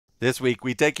This week,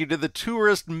 we take you to the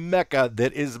tourist mecca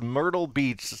that is Myrtle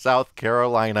Beach, South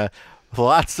Carolina.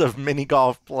 Lots of mini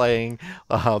golf playing,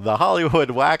 the Hollywood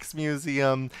Wax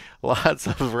Museum, lots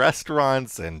of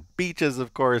restaurants and beaches,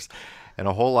 of course, and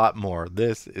a whole lot more.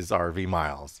 This is RV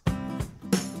Miles.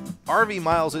 RV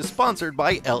Miles is sponsored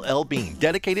by LL Bean,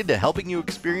 dedicated to helping you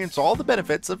experience all the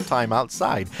benefits of time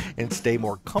outside and stay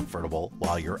more comfortable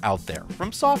while you're out there.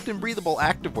 From soft and breathable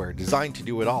activewear designed to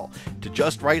do it all, to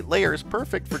just right layers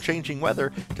perfect for changing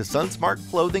weather, to sun-smart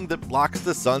clothing that blocks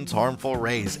the sun's harmful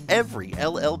rays, every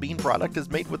LL Bean product is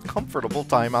made with comfortable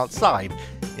time outside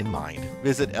in mind.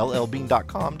 Visit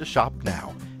llbean.com to shop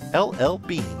now. LL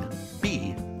Bean,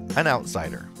 be an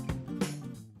outsider.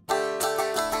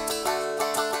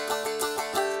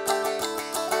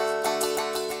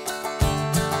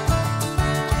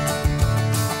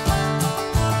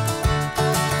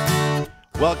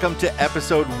 Welcome to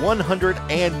episode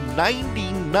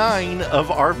 199 of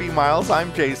RV Miles.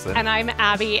 I'm Jason. And I'm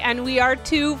Abby. And we are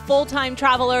two full-time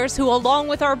travelers who, along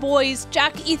with our boys,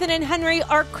 Jack, Ethan, and Henry,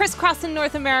 are crisscrossing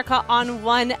North America on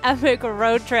one epic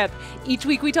road trip. Each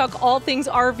week we talk all things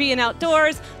RV and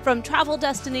outdoors, from travel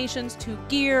destinations to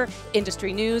gear,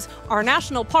 industry news, our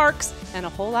national parks, and a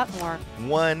whole lot more.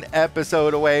 One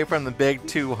episode away from the big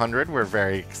 200. We're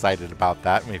very excited about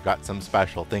that. And we've got some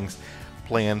special things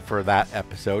planned for that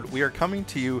episode. We are coming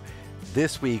to you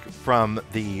this week from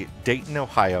the Dayton,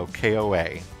 Ohio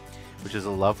KOA, which is a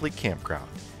lovely campground,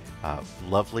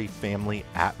 lovely family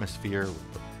atmosphere with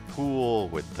the pool,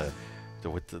 with the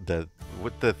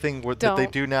thing that they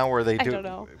do now where they do. I don't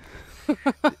know.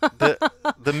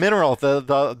 the mineral,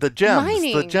 the gems,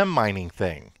 mining. The gem mining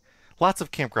thing. Lots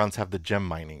of campgrounds have the gem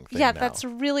mining thing Yeah, now. that's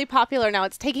really popular now.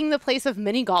 It's taking the place of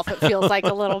mini golf, it feels like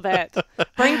a little bit.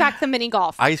 Bring back the mini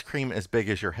golf. Ice cream as big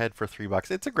as your head for $3.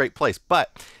 It's a great place,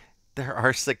 but there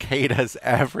are cicadas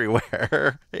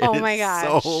everywhere. Oh my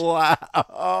gosh. So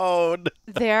loud.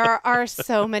 There are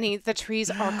so many. The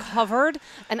trees are covered,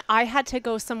 and I had to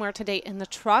go somewhere today in the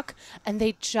truck, and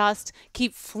they just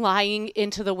keep flying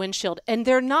into the windshield. And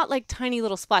they're not like tiny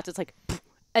little splats. It's like,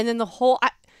 and then the whole...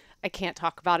 I can't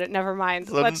talk about it. Never mind.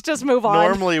 So let's just move on.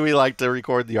 Normally, we like to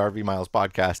record the RV Miles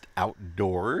podcast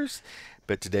outdoors,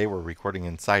 but today we're recording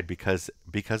inside because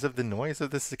of the noise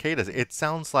of the cicadas. It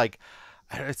sounds like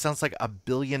a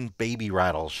billion baby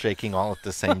rattles shaking all at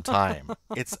the same time.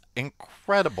 It's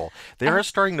incredible. They are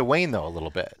starting to wane, though, a little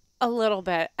bit. A little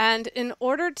bit. And in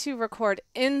order to record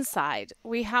inside,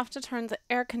 we have to turn the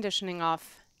air conditioning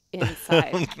off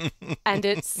inside. And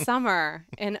it's summer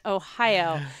in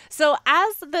Ohio. So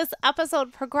as this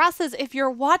episode progresses, if you're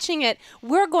watching it,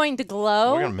 we're going to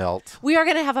glow. We're going to melt. We are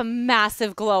going to have a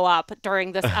massive glow up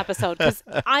during this episode because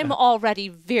I'm already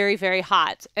very, very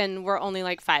hot and we're only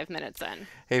like 5 minutes in.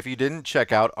 Hey, if you didn't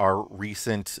check out our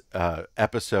recent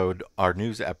episode, our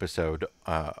news episode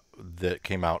that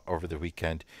came out over the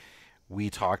weekend, we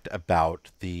talked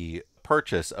about the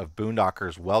purchase of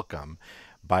Boondockers Welcome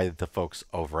by the folks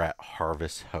over at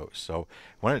Harvest Host. So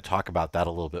I wanted to talk about that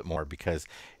a little bit more because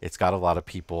it's got a lot of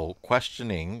people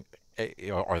questioning,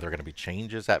 are there going to be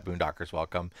changes at Boondockers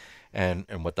Welcome and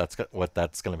what that's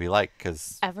going to be like?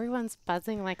 Because everyone's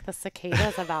buzzing like the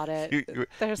cicadas about it.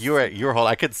 you were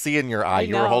holding, I could see in your eye,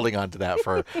 you were holding on to that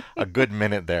for a good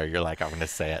minute there. You're like, I'm going to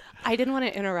say it. I didn't want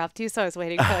to interrupt you, so I was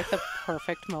waiting for like the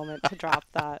perfect moment to drop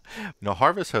that. No,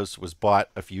 Harvest Host was bought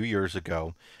a few years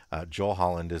ago. Joel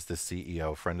Holland is the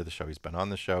CEO, friend of the show. He's been on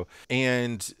the show.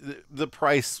 And the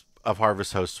price of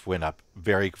Harvest Host went up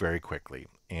very, very quickly.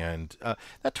 And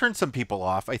that turned some people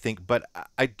off, I think. But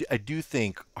I do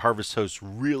think Harvest Host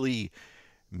really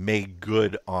made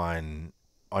good on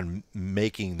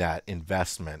making that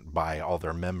investment by all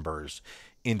their members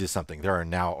into something. There are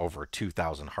now over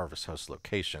 2,000 Harvest Host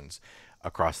locations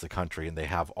across the country, and they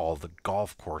have all the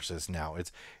golf courses now.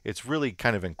 It's really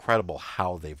kind of incredible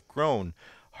how they've grown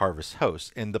Harvest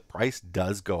Host. And the price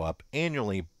does go up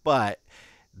annually, but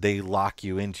they lock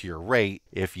you into your rate.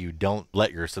 If you don't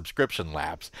let your subscription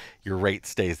lapse, your rate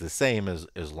stays the same as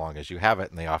long as you have it,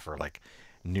 and they offer like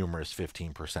numerous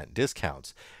 15%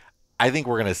 discounts. I think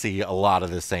we're going to see a lot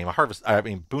of the same.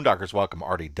 Boondockers Welcome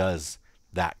already does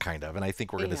that kind of, and I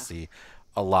think we're going to see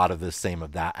a lot of the same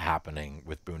of that happening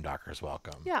with Boondockers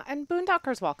Welcome. Yeah, and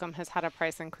Boondockers Welcome has had a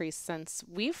price increase since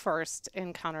we first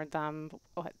encountered them,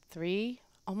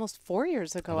 almost 4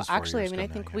 years ago. Actually, I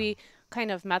think we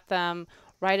kind of met them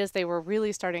right as they were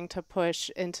really starting to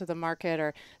push into the market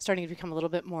or starting to become a little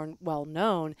bit more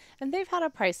well-known. And they've had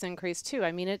a price increase too.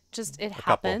 I mean, it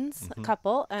happens, a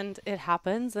couple, and it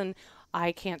happens. And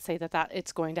I can't say that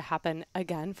it's going to happen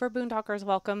again for Boondockers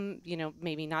Welcome,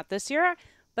 maybe not this year,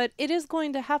 But it is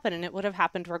going to happen, and it would have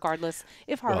happened regardless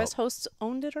if Harvest Hosts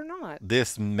owned it or not.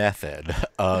 This method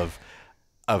of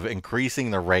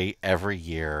increasing the rate every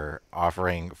year,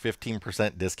 offering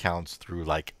 15% discounts through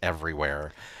like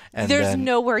everywhere. And there's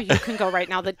nowhere you can go right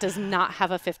now that does not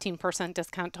have a 15%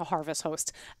 discount to Harvest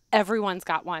Host. Everyone's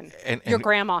got one. Your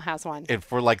grandma has one. And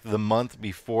for like the month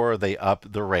before they up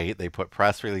the rate, they put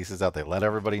press releases out. They let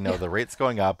everybody know the rate's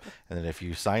going up. And then if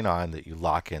you sign on that you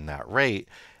lock in that rate,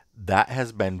 that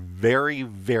has been very,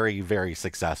 very, very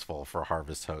successful for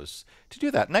Harvest Hosts to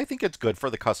do that. And I think it's good for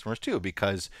the customers too,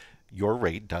 because your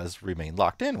rate does remain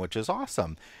locked in, which is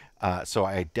awesome. So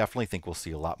I definitely think we'll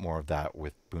see a lot more of that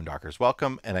with Boondockers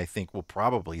Welcome. And I think we'll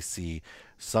probably see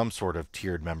some sort of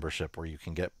tiered membership where you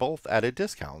can get both at a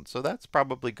discount. So that's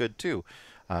probably good too.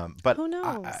 But who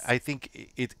knows? I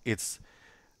think it's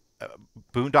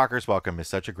Boondockers Welcome is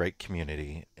such a great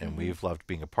community, and we've loved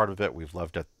being a part of it. We've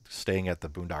loved staying at the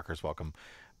Boondockers Welcome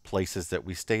places that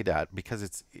we stayed at, because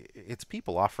it's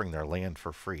people offering their land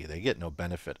for free. They get no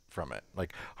benefit from it.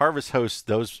 Like Harvest Hosts,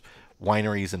 those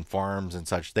wineries and farms and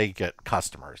such, they get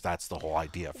customers. That's the whole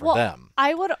idea for them.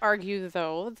 I would argue,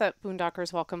 though, that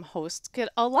Boondockers Welcome hosts get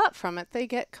a lot from it. They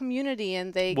get community,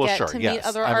 and they get to meet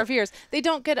other RVers. They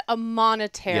don't get a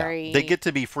monetary... Yeah, they get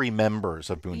to be free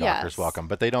members of Boondockers Welcome,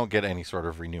 but they don't get any sort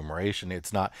of remuneration.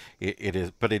 It's not... It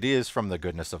is, but it is from the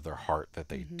goodness of their heart that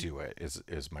they do it,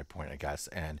 is my point, I guess.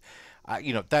 And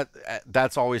you know,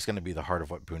 that's always going to be the heart of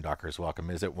what Boondockers Welcome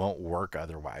is. It won't work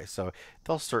otherwise. So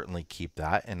they'll certainly keep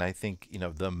that. And I think, you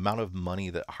know, the amount of money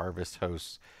that Harvest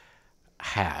Hosts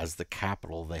has, the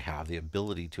capital they have, the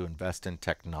ability to invest in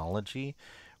technology,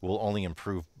 will only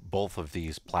improve both of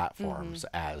these platforms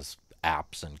as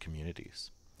apps and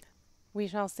communities. We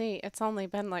shall see. It's only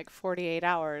been like 48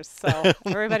 hours, so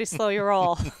everybody slow your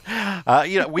roll.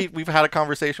 You know, we've had a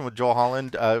conversation with Joel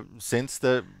Holland since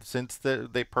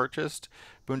they purchased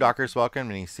Boondockers Welcome,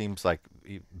 and he seems like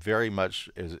he very much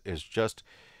is just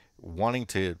wanting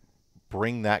to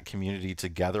bring that community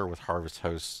together with Harvest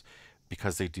Hosts,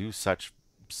 because they do such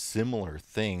similar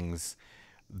things,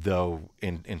 though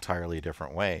in entirely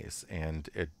different ways. And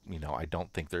you know, I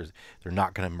don't think they're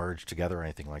not going to merge together or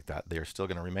anything like that. They're still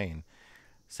going to remain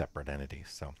separate entities.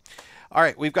 So, all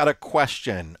right, we've got a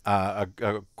question, a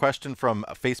question from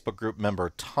a Facebook group member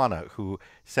Tana, who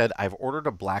said, "I've ordered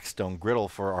a Blackstone griddle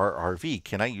for our RV.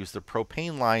 Can I use the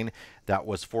propane line that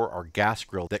was for our gas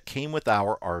grill that came with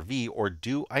our RV, or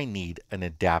do I need an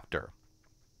adapter?"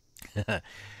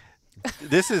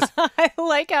 This is... I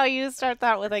like how you start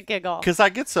that with a giggle, because I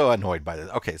get so annoyed by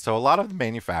this. Okay, so a lot of the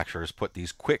manufacturers put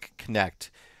these quick connect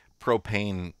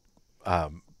propane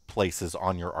places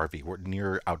on your RV, or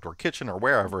near outdoor kitchen or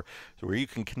wherever, so where you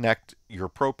can connect your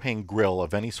propane grill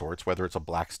of any sorts, whether it's a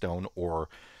Blackstone or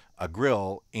a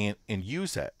grill, and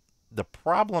use it. The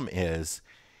problem is,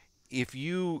 if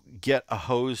you get a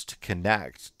hose to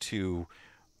connect to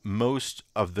most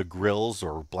of the grills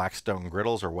or Blackstone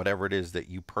griddles or whatever it is that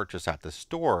you purchase at the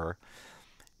store,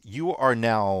 you are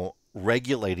now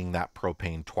regulating that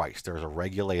propane twice. There's a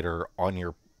regulator on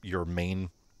your main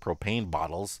propane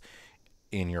bottles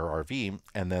in your RV,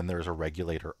 and then there's a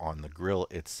regulator on the grill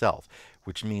itself,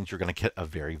 which means you're going to get a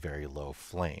very, very low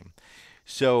flame.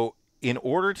 So in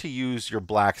order to use your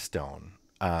Blackstone,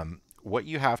 what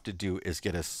you have to do is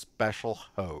get a special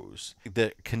hose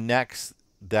that connects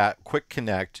that quick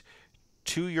connect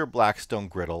to your Blackstone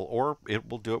griddle, or it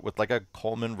will do it with like a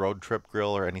Coleman road trip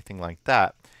grill or anything like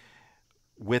that,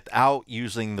 without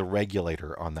using the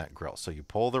regulator on that grill. So you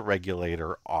pull the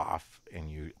regulator off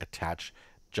and you attach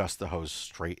just the hose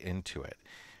straight into it,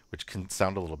 which can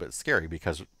sound a little bit scary,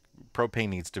 because propane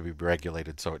needs to be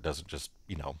regulated so it doesn't just,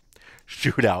 you know,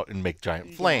 shoot out and make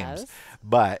giant flames. Yes.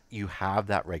 But you have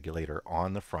that regulator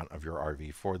on the front of your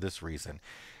RV for this reason.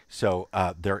 So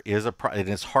there is and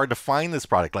it's hard to find this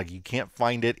product. Like, you can't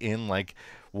find it in like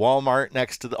Walmart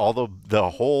next to the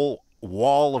whole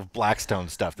wall of Blackstone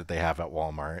stuff that they have at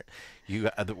Walmart.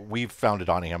 We've found it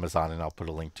on Amazon, and I'll put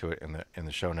a link to it in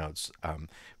the show notes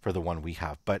for the one we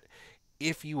have. But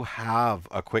if you have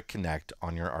a quick connect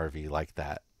on your RV like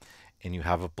that, and you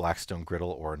have a Blackstone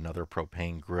griddle or another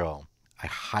propane grill, I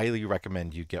highly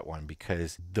recommend you get one,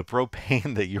 because the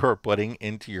propane that you're putting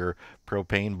into your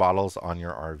propane bottles on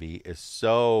your RV is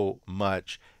so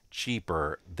much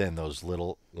cheaper than those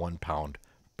little 1 pound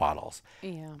bottles.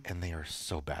 Yeah. And they are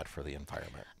so bad for the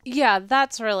environment. Yeah,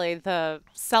 that's really the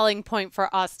selling point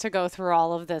for us to go through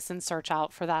all of this and search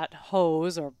out for that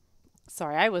hose. Or,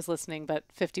 sorry, I was listening, but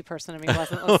 50% of me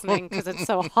wasn't listening because it's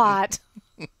so hot.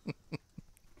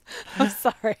 I'm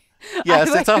sorry. Yes,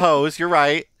 it's a hose. You're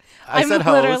right. I'm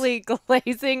literally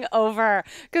glazing over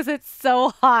because it's so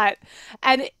hot.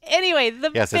 And anyway,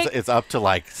 it's up to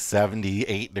like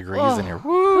 78 degrees in here.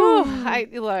 Woo!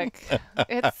 Look,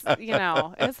 it's,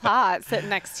 it's hot sitting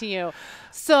next to you.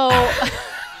 So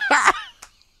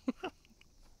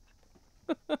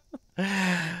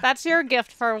that's your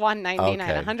gift for $199,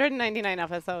 okay. 199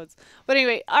 episodes. But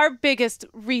anyway, our biggest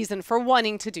reason for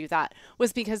wanting to do that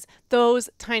was because those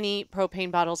tiny propane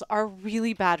bottles are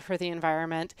really bad for the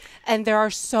environment. And there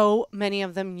are so many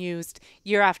of them used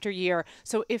year after year.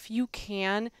 So if you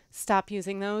can stop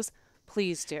using those,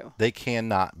 please do. They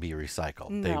cannot be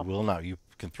recycled. No. They will not. You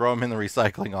can throw them in the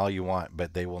recycling all you want,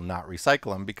 but they will not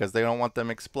recycle them because they don't want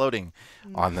them exploding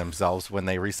on themselves when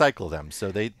they recycle them.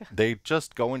 So they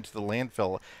just go into the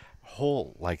landfill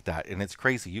whole like that, and it's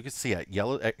crazy. You can see it.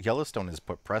 Yellowstone has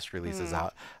put press releases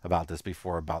out about this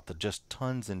before, about the just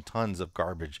tons and tons of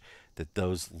garbage that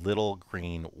those little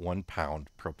green 1 pound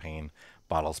propane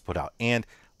bottles put out. And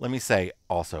let me say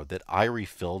also that I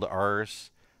refilled ours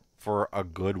for a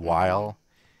good while,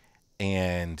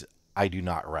 and I do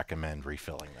not recommend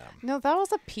refilling them. No, that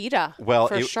was a PETA. Well,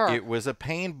 for sure. It was a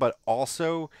pain, but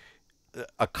also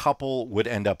a couple would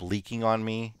end up leaking on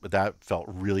me, but that felt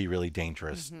really, really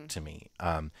dangerous to me.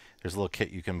 There's a little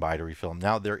kit you can buy to refill them.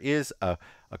 Now, there is a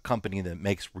company that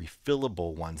makes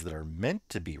refillable ones that are meant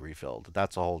to be refilled.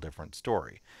 That's a whole different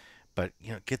story. But,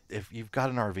 if you've got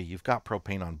an RV, you've got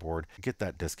propane on board, get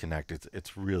that disconnect.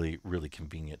 It's really, really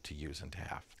convenient to use and to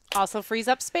have. Also frees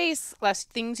up space, less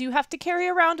things you have to carry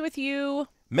around with you.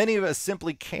 Many of us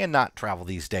simply cannot travel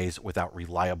these days without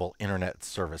reliable internet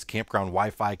service. Campground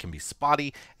Wi-Fi can be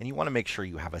spotty, and you want to make sure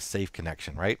you have a safe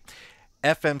connection, right?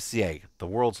 FMCA, the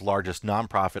world's largest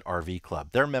nonprofit RV club,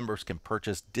 their members can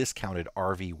purchase discounted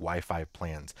RV Wi-Fi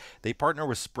plans. They partner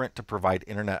with Sprint to provide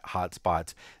internet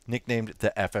hotspots, nicknamed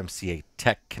the FMCA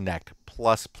Tech Connect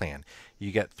Plus plan.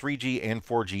 You get 3G and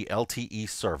 4G LTE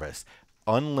service,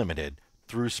 unlimited,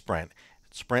 through Sprint.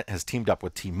 Sprint has teamed up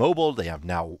with T-Mobile. They have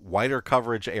now wider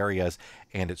coverage areas,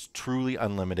 and it's truly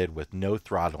unlimited with no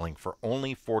throttling for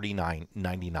only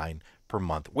 $49.99 per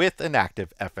month with an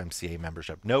active FMCA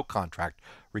membership. No contract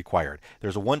required.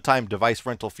 There's a one-time device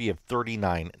rental fee of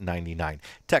 $39.99.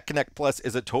 Tech Connect Plus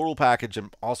is a total package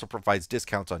and also provides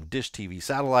discounts on Dish TV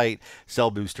satellite,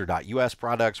 cellbooster.us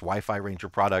products, Wi-Fi Ranger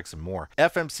products, and more.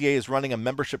 FMCA is running a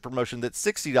membership promotion that's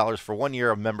 $60 for 1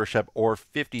 year of membership or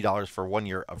 $50 for 1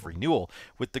 year of renewal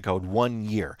with the code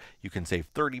 1YEAR. You can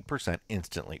save 30%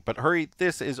 instantly. But hurry,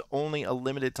 this is only a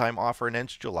limited time offer and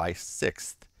ends July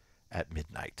 6th at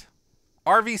midnight.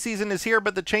 RV season is here,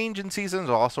 but the change in seasons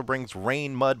also brings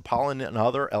rain, mud, pollen, and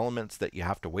other elements that you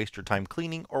have to waste your time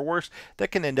cleaning, or worse,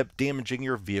 that can end up damaging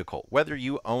your vehicle. Whether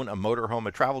you own a motorhome,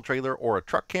 a travel trailer, or a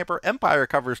truck camper,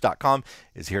 EmpireCovers.com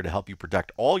is here to help you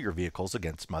protect all your vehicles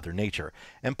against Mother Nature.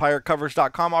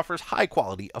 EmpireCovers.com offers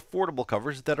high-quality, affordable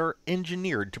covers that are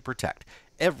engineered to protect.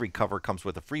 Every cover comes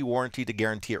with a free warranty to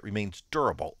guarantee it remains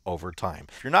durable over time.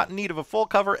 If you're not in need of a full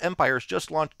cover, Empire's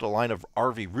just launched a line of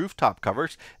RV rooftop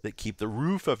covers that keep the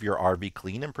roof of your RV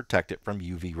clean and protect it from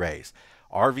UV rays.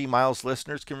 RV Miles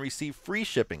listeners can receive free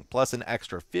shipping plus an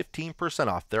extra 15%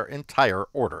 off their entire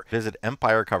order. Visit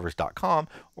EmpireCovers.com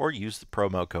or use the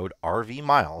promo code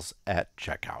RVMiles at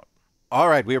checkout. All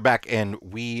right, we are back, and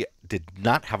we did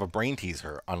not have a brain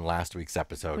teaser on last week's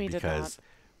episode because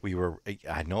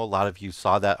I know a lot of you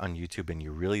saw that on YouTube and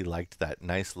you really liked that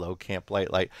nice low camp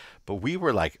light, but we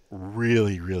were like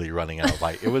really, really running out of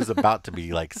light. It was about to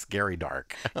be like scary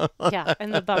dark. Yeah,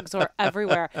 and the bugs were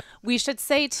everywhere. We should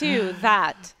say too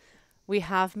that we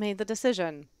have made the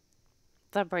decision.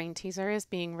 The brain teaser is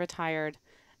being retired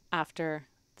after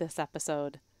this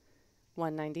episode,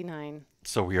 199.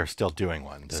 So we are still doing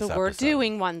one this episode. So we're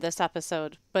doing one this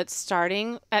episode, but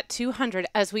starting at 200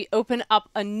 as we open up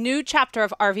a new chapter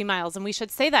of RV Miles. And we should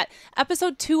say that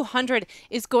episode 200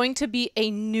 is going to be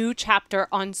a new chapter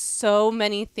on so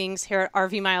many things here at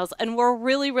RV Miles. And we're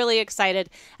really, really excited.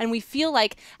 And we feel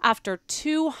like after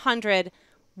 200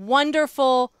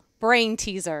 wonderful brain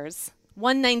teasers,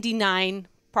 199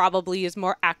 probably is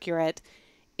more accurate,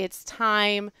 it's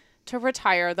time to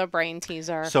retire the brain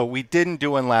teaser. So we didn't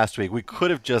do one last week. We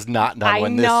could have just not done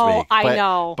one this week. I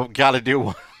know. But got to do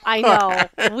one. I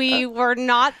know. We were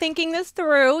not thinking this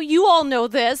through. You all know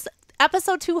this.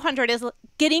 Episode 200 is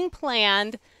getting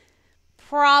planned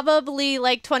probably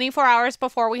like 24 hours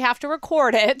before we have to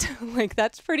record it. Like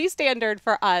that's pretty standard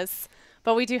for us.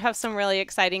 But we do have some really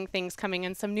exciting things coming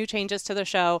and some new changes to the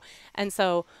show. And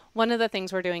so one of the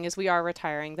things we're doing is we are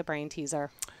retiring the brain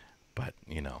teaser. But,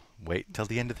 wait till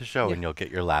the end of the show and you'll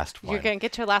get your last one. You're going to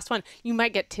get your last one. You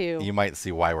might get two. You might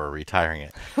see why we're retiring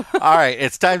it. All right,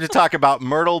 it's time to talk about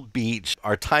Myrtle Beach.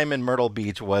 Our time in Myrtle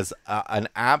Beach was an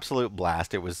absolute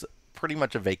blast. It was pretty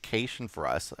much a vacation for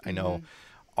us. I know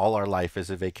all our life is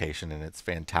a vacation and it's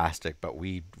fantastic, but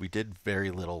we did very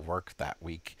little work that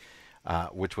week,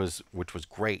 which was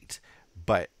great.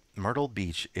 But Myrtle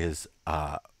Beach is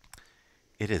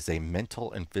it is a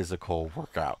mental and physical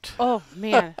workout. Oh,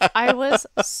 man. I was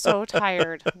so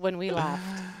tired when we left.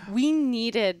 We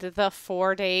needed the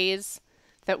 4 days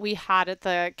that we had at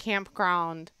the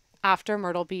campground after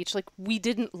Myrtle Beach. Like, we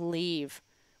didn't leave.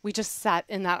 We just sat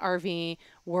in that RV,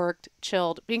 worked,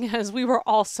 chilled, because we were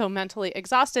all so mentally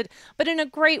exhausted, but in a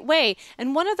great way.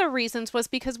 And one of the reasons was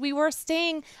because we were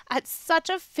staying at such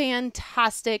a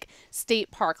fantastic state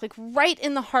park, like right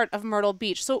in the heart of Myrtle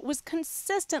Beach. So it was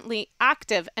consistently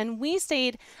active, and we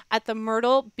stayed at the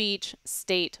Myrtle Beach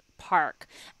State Park.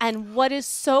 And what is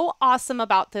so awesome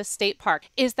about this state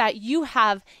park is that you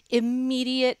have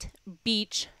immediate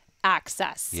beach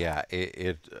access. Yeah,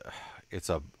 it's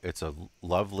a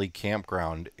lovely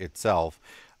campground itself,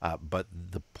 but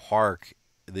the park,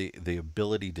 the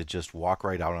ability to just walk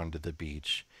right out onto the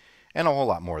beach, and a whole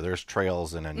lot more. There's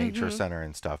trails and a nature center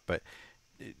and stuff, but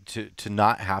to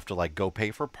not have to like go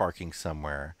pay for parking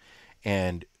somewhere,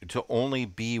 and to only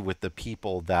be with the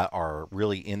people that are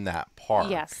really in that park,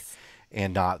 Yes.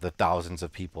 and not the thousands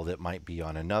of people that might be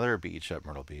on another beach at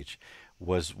Myrtle Beach,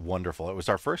 was wonderful. It was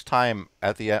our first time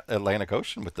at the Atlantic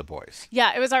Ocean with the boys.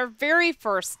 Yeah, it was our very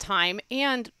first time.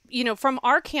 And, from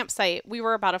our campsite, we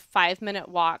were about a 5-minute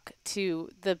walk to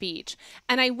the beach.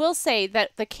 And I will say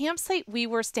that the campsite we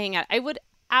were staying at, I would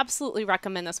absolutely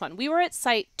recommend this one. We were at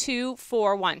site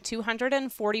 241.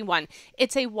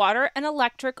 It's a water and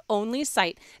electric only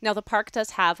site. Now, the park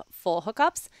does have full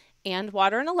hookups and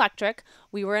water and electric.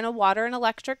 We were in a water and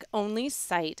electric only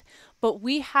site, but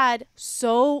we had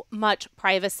so much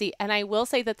privacy. And I will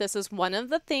say that this is one of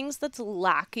the things that's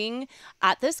lacking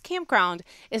at this campground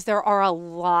is there are a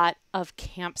lot of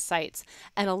campsites.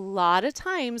 And a lot of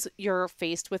times you're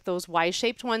faced with those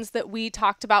Y-shaped ones that we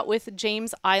talked about with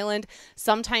James Island.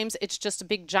 Sometimes it's just a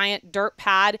big giant dirt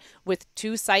pad with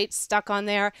 2 sites stuck on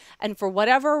there. And for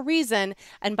whatever reason,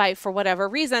 for whatever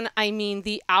reason, I mean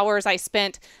the hours I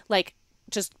spent like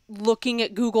just looking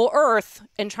at Google Earth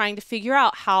and trying to figure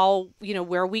out how,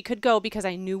 where we could go, because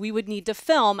I knew we would need to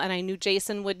film and I knew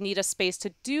Jason would need a space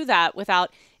to do that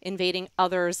without invading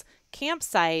others'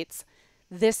 campsites.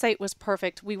 This site was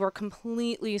perfect. We were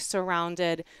completely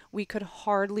surrounded. We could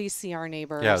hardly see our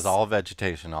neighbors. Yeah, it was all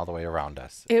vegetation all the way around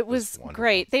us. It was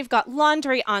great. They've got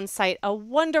laundry on site, a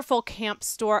wonderful camp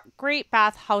store, great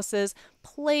bathhouses,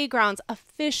 playgrounds, a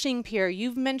fishing pier.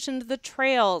 You've mentioned the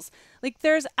trails. Like,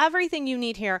 there's everything you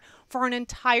need here for an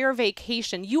entire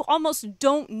vacation. You almost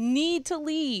don't need to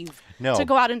leave to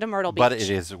go out into Myrtle Beach. But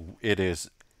it is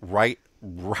right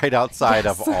outside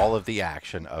of all of the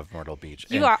action of Myrtle Beach.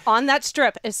 You are on that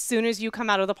strip as soon as you come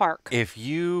out of the park. If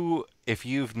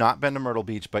you've not been to Myrtle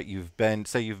Beach, but you've been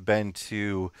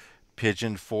to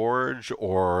Pigeon Forge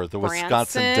or the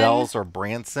Wisconsin Dells or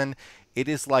Branson, it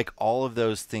is like all of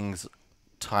those things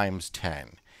times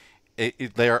 10.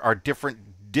 There are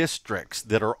different districts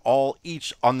that are all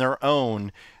each on their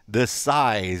own the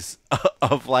size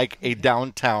of like a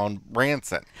downtown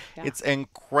Branson. Yeah. It's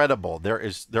incredible. There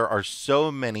are so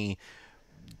many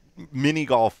mini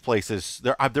golf places.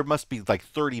 There must be like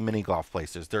 30 mini golf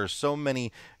places. There are so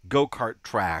many go-kart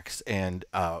tracks and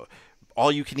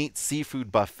all you can eat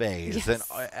seafood buffets and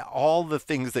all the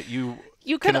things that you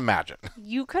can imagine.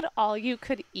 You could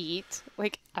eat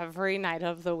like every night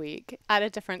of the week at a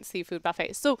different seafood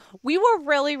buffet. So we were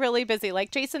really, really busy.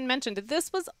 Like Jason mentioned,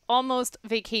 this was almost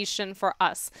vacation for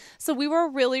us. So we were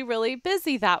really, really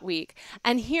busy that week.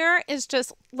 And here is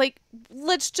just like,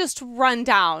 let's just run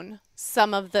down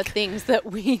some of the things that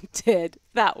we did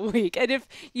that week. And if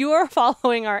you are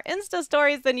following our Insta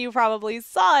stories, then you probably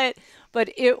saw it, but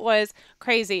it was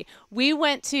crazy. We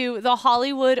went to the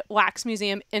Hollywood Wax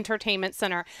Museum Entertainment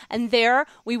Center, and there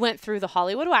we went through the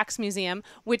Hollywood Wax Museum,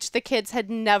 which the kids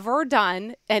had never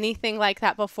done anything like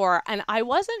that before. And I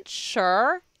wasn't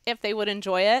sure if they would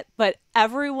enjoy it, but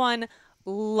everyone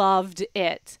loved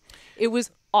it. It was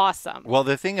awesome. Well,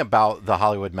 the thing about the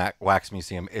Hollywood Wax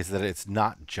Museum is that it's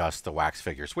not just the wax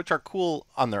figures, which are cool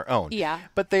on their own. Yeah.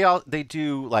 But they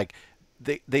do like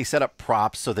they set up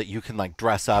props so that you can like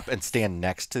dress up and stand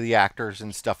next to the actors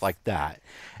and stuff like that.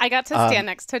 I got to stand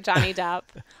next to Johnny Depp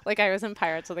like I was in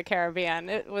Pirates of the Caribbean.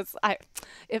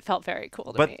 It felt very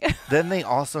cool to me. But then they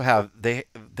also have they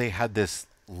had this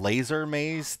laser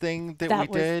maze thing that we That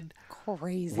was did,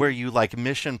 crazy. where you like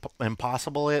Mission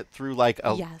Impossible it through like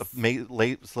Yes.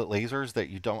 lasers that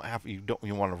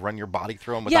you want to run your body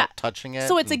through them Yeah. without touching it.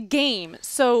 So it's a game.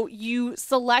 So you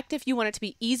select if you want it to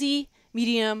be easy,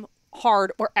 medium,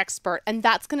 hard, or expert. And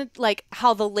that's going to like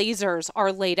how the lasers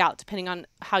are laid out depending on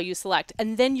how you select.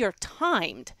 And then you're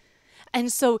timed. And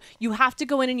so you have to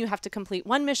go in and you have to complete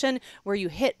one mission where you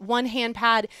hit one hand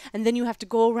pad, and then you have to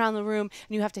go around the room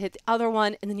and you have to hit the other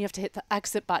one, and then you have to hit the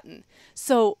exit button.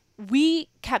 So we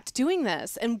kept doing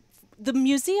this, and the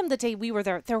museum, the day we were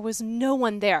there, there was no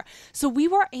one there. So we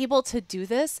were able to do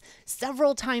this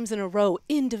several times in a row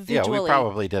individually. Yeah, we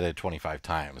probably did it 25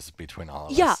 times between all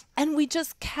of us. Yeah, and we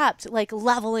just kept like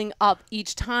leveling up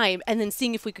each time and then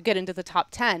seeing if we could get into the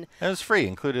top 10. It was free,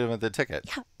 included with the ticket.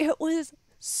 Yeah, it was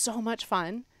so much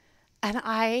fun. And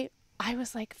I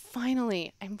was like,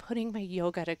 finally, I'm putting my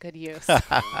yoga to good use. It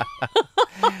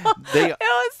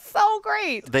was so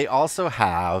great. They also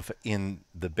have in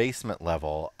the basement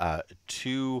level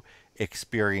 2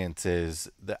 experiences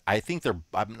that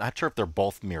I'm not sure if they're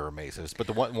both mirror mazes, but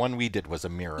the one we did was a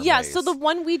mirror maze. Yeah, so the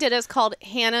one we did is called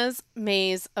Hannah's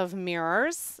Maze of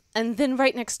Mirrors. And then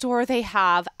right next door they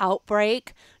have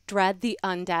Outbreak, Dread the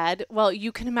Undead. Well,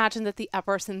 you can imagine that the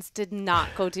Eppersons did not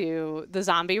go to the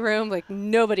zombie room. Like,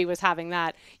 nobody was having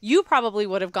that. You probably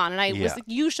would have gone, and I was like,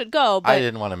 you should go. But I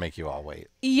didn't want to make you all wait.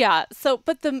 yeah, so,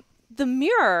 but the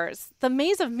mirrors, the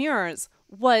Maze of Mirrors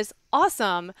was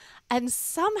awesome. And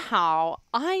somehow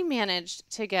I managed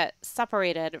to get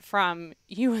separated from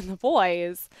you and the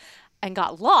boys and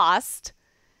got lost.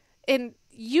 And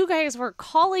you guys were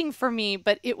calling for me,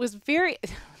 but it was the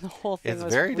whole thing was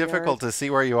It's very weird. difficult to see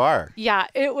where you are. Yeah,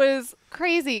 it was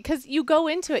crazy because you go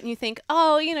into it and you think,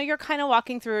 oh, you're kind of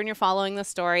walking through and you're following the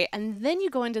story. And then you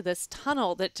go into this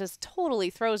tunnel that just totally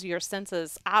throws your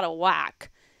senses out of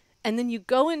whack. And then you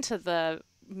go into the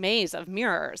Maze of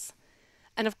Mirrors.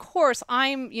 And of course,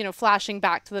 I'm, flashing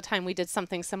back to the time we did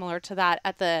something similar to that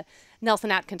at the Nelson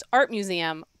Atkins Art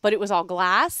Museum, but it was all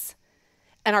glass.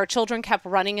 And our children kept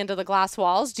running into the glass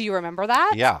walls. Do you remember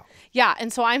that? Yeah. Yeah.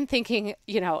 And so I'm thinking,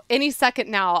 any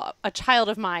second now, a child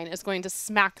of mine is going to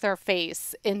smack their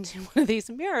face into one of these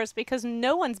mirrors because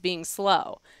no one's being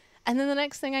slow. And then the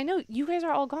next thing I know, you guys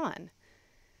are all gone.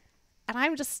 And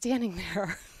I'm just standing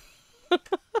there.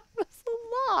 So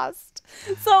lost.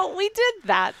 So we did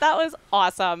that. That was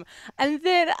awesome. And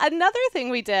then another thing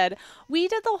we did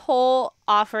the whole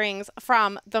offerings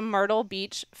from the Myrtle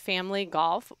Beach Family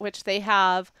Golf, which they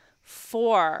have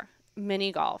 4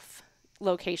 mini golf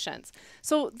locations.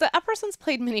 So the Eppersons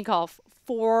played mini golf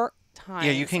 4 times.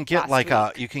 Yeah, you can get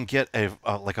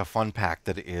a fun pack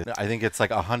that is, I think it's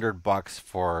like $100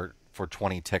 for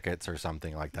 20 tickets or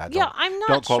something like that. Yeah, I'm not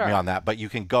Don't quote sure. me on that, but you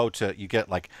can you get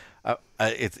like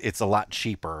it's a lot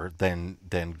cheaper than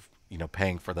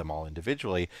paying for them all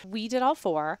individually. We did all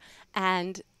 4,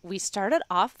 and we started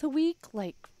off the week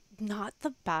like not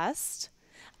the best.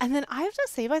 And then I have to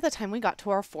say, by the time we got to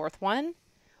our 4th one,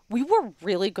 we were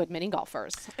really good mini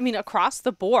golfers. I mean, across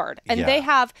the board. And Yeah. they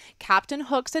have Captain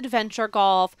Hook's Adventure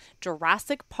Golf,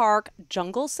 Jurassic Park,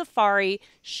 Jungle Safari,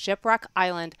 Shipwreck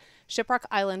Island. Shipwreck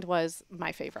Island was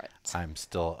my favorite. I'm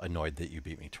still annoyed that you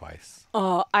beat me twice.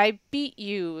 I beat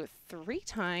you 3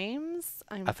 times.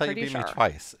 I thought you pretty beat sure. me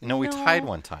twice. No, we tied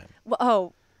one time.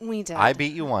 Well, we did. I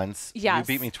beat you once. Yes.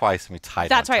 You beat me twice, and we tied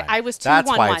That's one right. time. I was 2-1-1. That's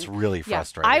why it's really Yeah,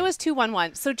 frustrating. I was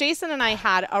 2-1-1. So Jason and I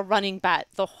had a running bet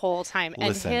the whole time.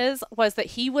 Listen. And his was that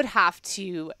he would have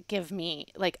to give me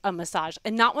like a massage.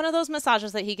 And not one of those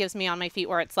massages that he gives me on my feet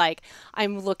where it's like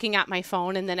I'm looking at my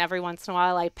phone and then every once in a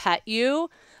while I pet you.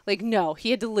 Like, no,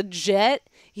 he had to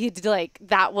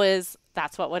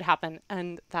that's what would happen.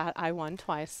 And that I won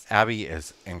twice. Abby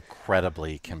is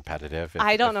incredibly competitive.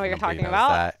 I don't know what you're nobody talking knows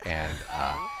about. that.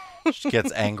 And she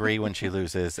gets angry when she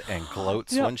loses and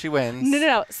gloats when she wins.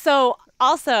 No. So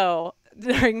also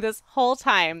during this whole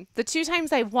time, the 2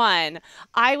 times I won,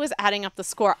 I was adding up the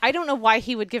score. I don't know why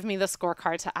he would give me the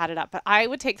scorecard to add it up, but I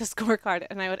would take the scorecard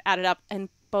and I would add it up. And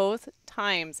both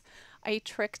times I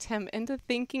tricked him into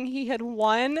thinking he had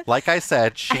won. Like I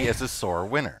said, she is a sore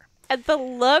winner. And the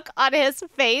look on his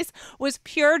face was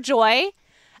pure joy.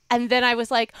 And then I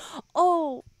was like,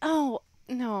 oh,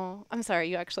 no, I'm sorry,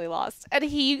 you actually lost. And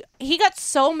he got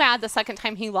so mad the second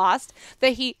time he lost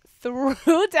that he threw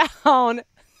down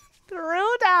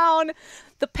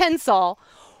the pencil,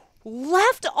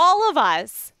 left all of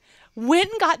us,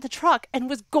 went and got the truck, and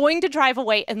was going to drive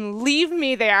away and leave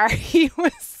me there. He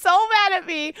was so mad at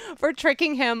me for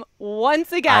tricking him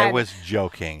once again. I was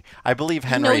joking. I believe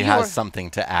Henry you has were- something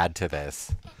to add to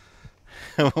this.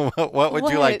 What would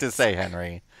you like to say,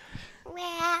 Henry?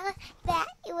 Well, that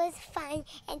it was fun,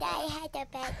 and I had a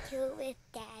bet too with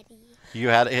Daddy. You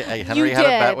had Henry had a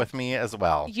bet with me as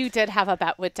well. You did have a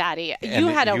bet with Daddy. And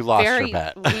you had a lost very your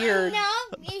bet. weird. No,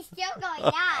 it's still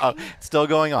going on. Still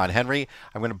going on. Henry,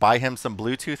 I'm going to buy him some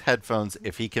Bluetooth headphones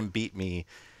if he can beat me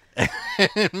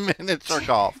in miniature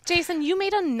golf. Jason, you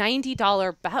made a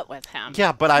 $90 bet with him.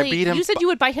 Yeah, but I beat him. You said you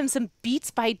would buy him some Beats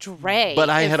by Dre. But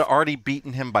I had already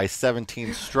beaten him by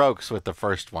 17 strokes with the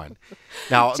first one.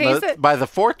 Now, Jason, by the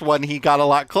fourth one, he got a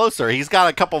lot closer. He's got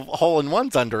a couple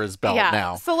hole-in-ones under his belt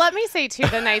now. So let me say, too,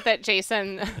 the night that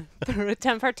Jason threw a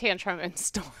temper tantrum and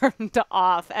stormed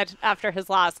off after his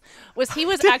loss, he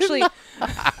was actually...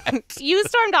 You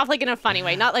stormed off like in a funny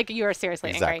way, not like you were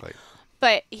seriously angry.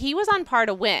 But he was on par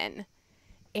to win,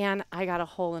 and I got a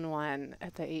hole-in-one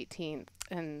at the 18th,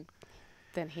 and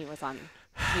then he was on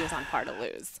par to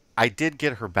lose. I did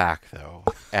get her back, though,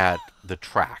 at the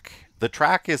track. The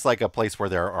track is like a place where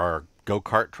there are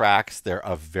go-kart tracks. They're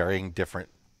of varying different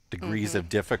degrees of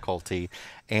difficulty,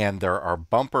 and there are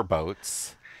bumper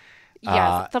boats.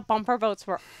 Yes, the bumper boats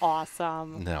were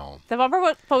awesome. No. The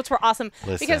bumper boats were awesome.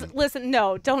 Listen.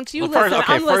 No, don't you Well, listen.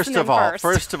 I'm listening first.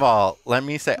 First of all, let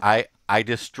me say, I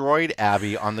destroyed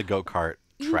Abby on the go-kart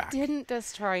track. You didn't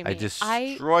destroy me. I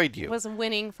destroyed you. I was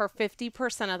winning for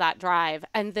 50% of that drive.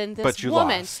 And then this but you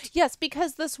woman, lost. Yes,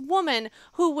 because this woman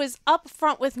who was up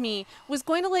front with me was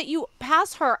going to let you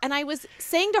pass her. And I was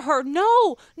saying to her,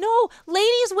 no,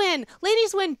 ladies win.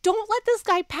 Ladies win. Don't let this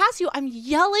guy pass you. I'm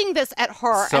yelling this at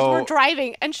her as we're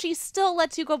driving. And she still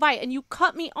lets you go by. And you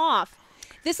cut me off.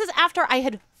 This is after I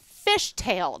had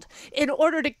fishtailed in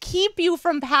order to keep you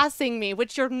from passing me,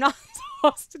 which you're not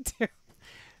supposed to do.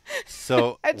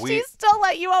 So and she still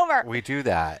let you over. We do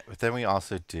that, but then we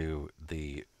also do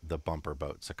the bumper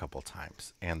boats a couple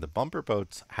times, and the bumper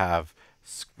boats have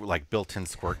like built-in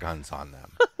squirt guns on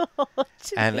them.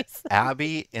 And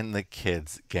Abby and the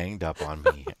kids ganged up on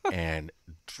me and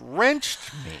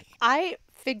drenched me. I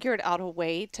figured out a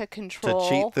way to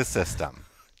cheat the system.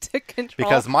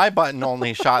 Because my button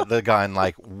only shot the gun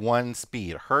like one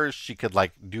speed. Hers, she could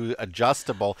like do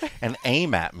adjustable and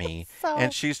aim at me.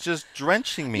 And she's just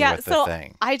drenching me with the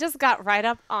thing. I just got right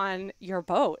up on your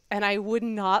boat and I would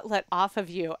not let off of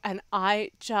you. And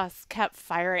I just kept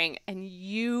firing and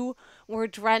you were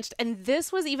drenched. And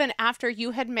this was even after you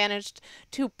had managed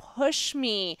to push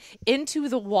me into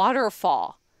the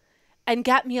waterfall and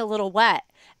get me a little wet.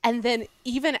 And then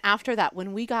even after that,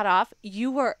 when we got off,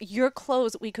 your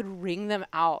clothes, we could wring them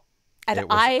out. And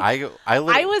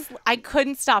I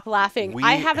couldn't stop laughing.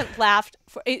 I haven't laughed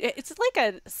for it's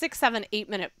like a 6, 7, 8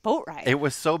 minute boat ride. It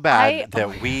was so bad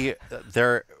that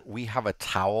we have a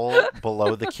towel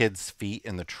below the kids' feet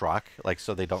in the truck, like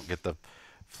so they don't get the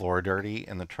floor dirty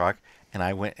in the truck. And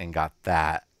I went and got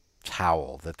that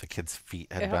towel that the kids'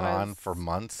 feet had been on for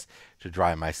months to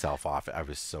dry myself off. I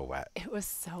was so wet. It was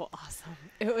so awesome.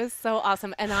 It was so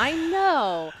awesome. And I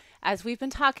know, as we've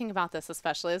been talking about this,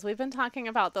 especially as we've been talking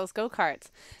about those go-karts,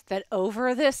 that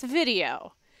over this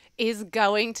video is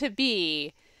going to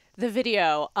be the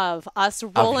video of us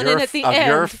rolling in at the end.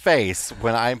 Your face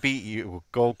when I beat you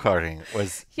go-karting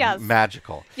was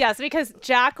magical. Yes, because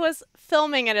Jack was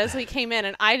filming it as we came in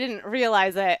and I didn't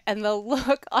realize it. And the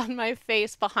look on my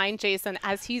face behind Jason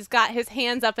as he's got his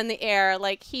hands up in the air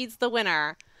like he's the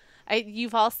winner.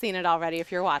 You've all seen it already if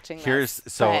you're watching this.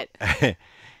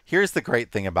 Here's the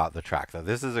great thing about the track, though.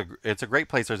 It's a great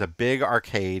place. There's a big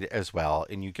arcade as well,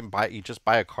 and you just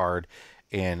buy a card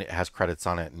and it has credits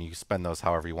on it, and you spend those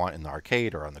however you want in the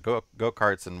arcade or on the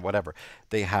go-karts and whatever.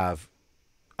 They have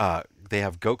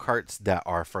go-karts that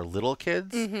are for little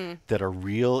kids that are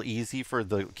real easy for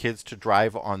the kids to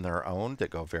drive on their own, that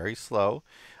go very slow.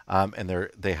 And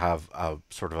they have a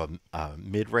sort of a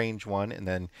mid-range one and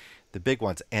then the big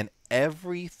ones. And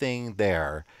everything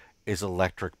there is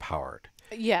electric powered.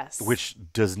 Yes. Which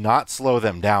does not slow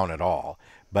them down at all.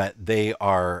 But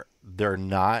they're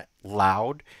not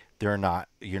loud. You're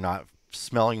not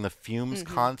smelling the fumes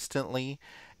constantly.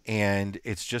 And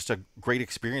it's just a great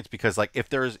experience because, like, if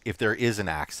there is an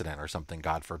accident or something,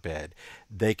 God forbid,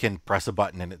 they can press a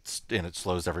button and it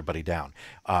slows everybody down.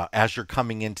 As you're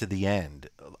coming into the end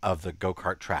of the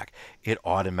go-kart track, it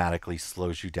automatically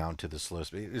slows you down to the slow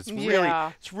speed.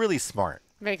 It's really smart.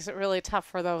 Makes it really tough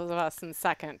for those of us in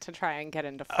second to try and get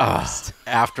into first.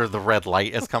 After the red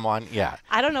light has come on, yeah.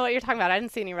 I don't know what you're talking about. I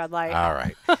didn't see any red light. All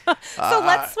right. So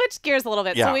let's switch gears a little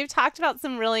bit. Yeah. So we've talked about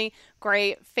some really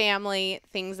great family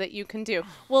things that you can do.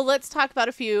 Well, let's talk about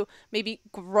a few maybe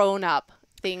grown-up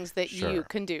things that you Sure.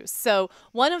 can do. So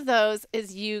one of those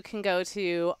is you can go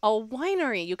to a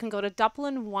winery. You can go to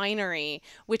Duplin Winery,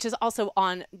 which is also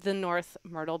on the North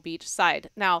Myrtle Beach side.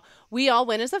 Now, we all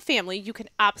went as a family. You can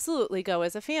absolutely go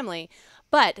as a family,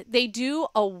 but they do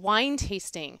a wine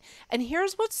tasting. And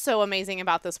here's what's so amazing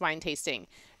about this wine tasting.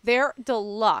 Their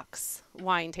deluxe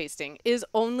wine tasting is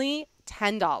only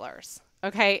 $10.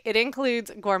 Okay, it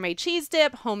includes gourmet cheese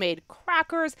dip, homemade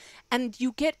crackers, and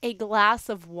you get a glass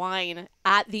of wine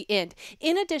at the end,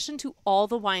 in addition to all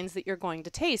the wines that you're going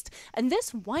to taste. And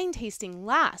this wine tasting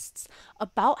lasts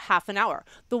about half an hour.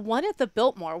 The one at the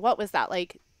Biltmore, what was that,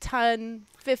 like 10,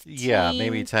 15 Yeah,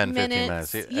 maybe 10, 15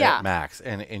 minutes? minutes Yeah. at max.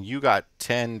 And you got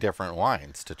 10 different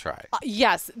wines to try.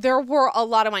 Yes, there were a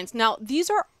lot of wines. Now, these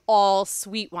are all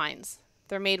sweet wines.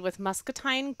 They're made with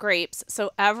muscatine grapes.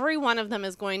 So every one of them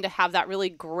is going to have that really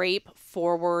grape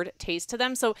forward taste to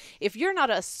them. So if you're not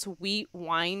a sweet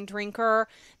wine drinker,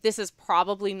 this is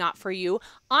probably not for you.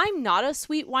 I'm not a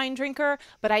sweet wine drinker,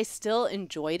 but I still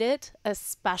enjoyed it,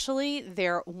 especially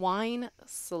their wine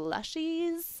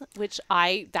slushies, which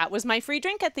that was my free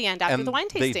drink at the end after the wine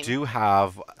tasting.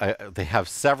 They have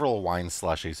several wine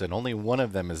slushies, and only one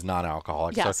of them is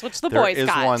non-alcoholic. Yes, so which the boys got.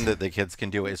 There is one that the kids can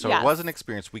do. So Yes. it was an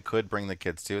experience we could bring the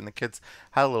kids to, and the kids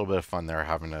had a little bit of fun there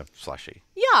having a slushie.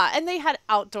 Yeah, and they had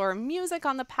outdoor music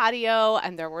on the patio,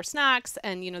 and there were snacks,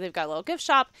 and they've got a little gift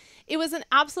shop. It was an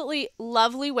absolutely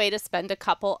lovely way to spend a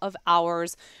couple of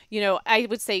hours. I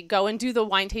would say go and do the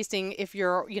wine tasting if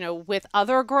you're, with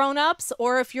other grown-ups,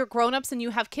 or if you're grown-ups and you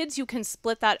have kids, you can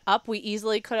split that up. We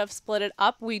easily could have split it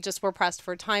up. We just were pressed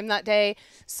for time that day,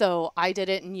 so I did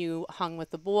it and you hung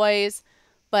with the boys.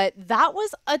 But that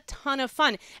was a ton of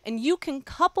fun. And you can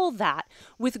couple that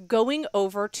with going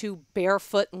over to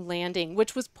Barefoot Landing,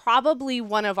 which was probably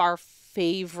one of our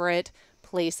favorite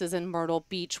places in Myrtle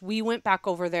Beach. We went back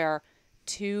over there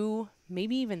 2,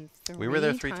 maybe even 3 times. We were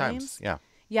there 3 times. Yeah.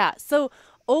 Yeah. So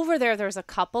over there's a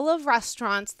couple of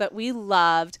restaurants that we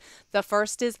loved. The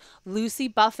first is Lucy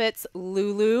Buffett's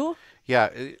Lulu. Yeah.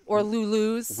 Or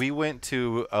Lulu's. We went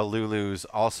to a Lulu's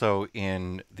also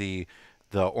in the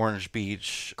Orange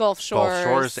Beach Gulf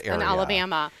Shores area in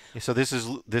Alabama. So this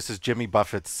is Jimmy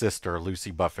Buffett's sister,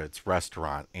 Lucy Buffett's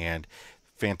restaurant, and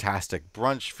fantastic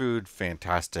brunch food,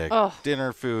 fantastic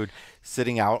dinner food,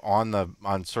 sitting out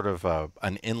on sort of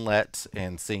an inlet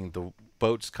and seeing the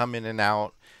boats come in and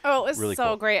out. Oh, it was really so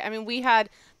cool. great. I mean, we had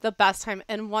the best time,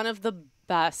 and one of the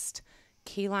best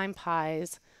key lime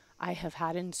pies I have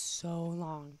had in so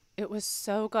long. It was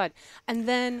so good. And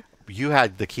then You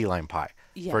had the key lime pie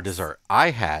for Yes. dessert.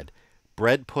 I had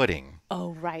bread pudding.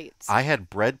 oh, right. I had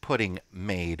bread pudding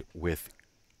made with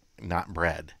not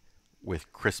bread,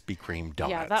 with Krispy Kreme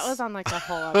donuts. Yeah, that was on like a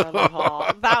whole other level.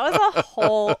 That was a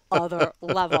whole other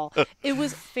level. It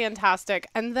was fantastic.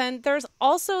 And then there's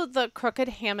also the Crooked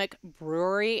Hammock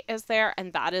Brewery is there,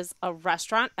 and that is a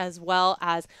restaurant as well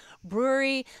as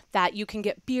brewery that you can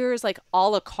get beers like a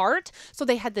la carte. So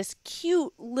they had this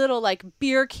cute little like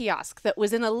beer kiosk that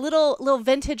was in a little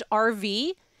vintage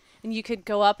RV. And you could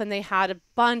go up and they had a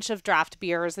bunch of draft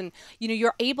beers, and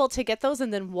you're able to get those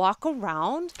and then walk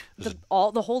around the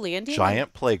whole landing.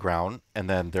 Giant playground, and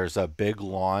then there's a big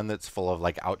lawn that's full of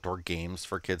like outdoor games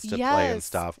for kids to play and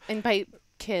stuff. And by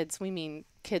kids, we mean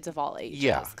kids of all ages.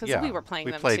 Yeah, because we were playing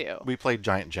them too. We played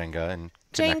Giant Jenga and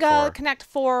Connect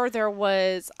Four. There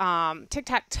was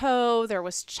tic-tac-toe. There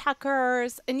was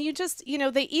checkers, and you just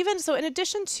they even so in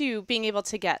addition to being able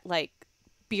to get like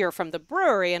beer from the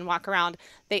brewery and walk around,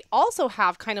 they also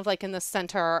have kind of like in the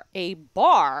center a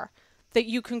bar that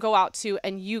you can go out to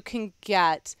and you can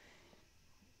get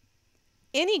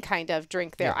any kind of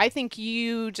drink there. Yeah. I think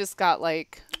you just got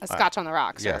like a scotch on the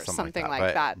rocks or something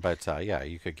like that. But yeah,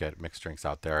 you could get mixed drinks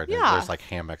out there. Yeah. There's like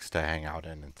hammocks to hang out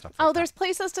in and stuff like Oh, that. there's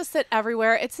places to sit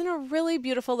everywhere. It's in a really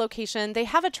beautiful location. They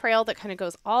have a trail that kind of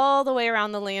goes all the way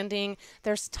around the landing.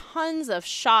 There's tons of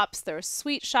shops. There's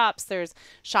sweet shops. There's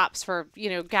shops for,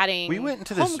 getting We went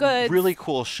into home this goods. really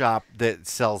cool shop that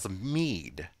sells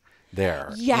mead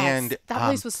there. Yes, and, that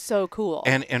place was so cool.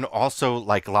 And also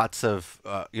like lots of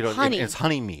Honey. it's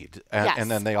honey mead, and, Yes.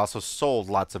 and then they also sold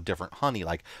lots of different honey,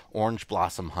 like orange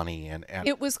blossom honey, and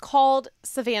It was called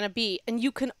Savannah Bee, and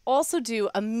you can also do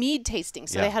a mead tasting.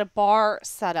 So Yeah. they had a bar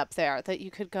set up there that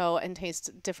you could go and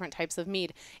taste different types of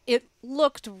mead. It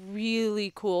looked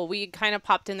really cool. We kind of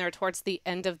popped in there towards the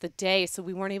end of the day, so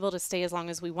we weren't able to stay as long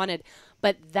as we wanted.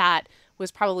 But that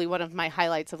was probably one of my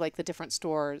highlights of like the different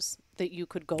stores that you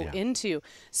could go into.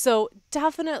 So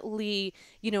definitely,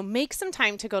 make some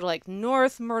time to go to like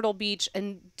North Myrtle Beach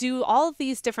and do all of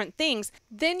these different things.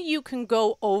 Then you can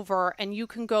go over and you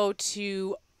can go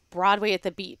to Broadway at the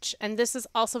beach. And this is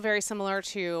also very similar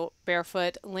to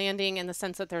Barefoot Landing in the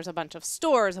sense that there's a bunch of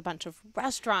stores, a bunch of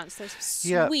restaurants, there's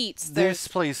suites. This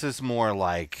place is more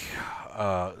like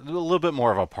a little bit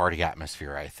more of a party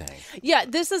atmosphere, I think. Yeah,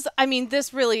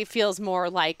 this really feels more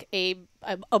like a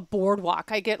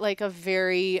boardwalk. I get like a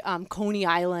very Coney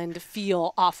Island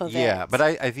feel off of it. Yeah, but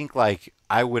I think like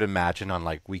I would imagine on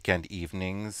like weekend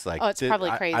evenings, like it's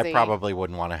probably crazy. I probably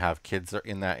wouldn't want to have kids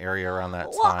in that area around that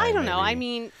time. Well, I don't know. I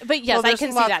mean, but yes, I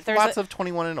can see that. There's lots of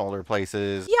 21 and older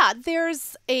places. Yeah,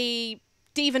 there's a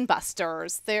Dave &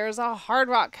 Buster's. There's a Hard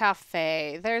Rock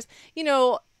Cafe. There's,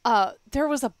 there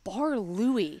was a Bar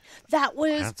Louie. That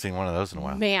was... I haven't seen one of those in a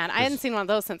while. Man, I hadn't seen one of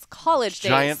those since college days.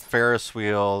 Giant Ferris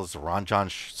wheels, Ron John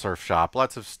Surf Shop,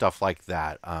 lots of stuff like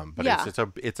that. But yeah.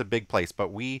 it's a big place.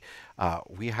 But we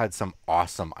had some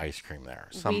awesome ice cream there.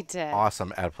 We did.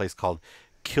 Awesome at a place called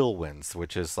Kilwins,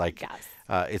 which is like,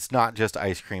 it's not just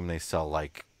ice cream. They sell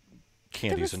like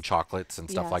candies and chocolates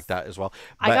and stuff like that as well.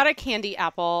 But I got a candy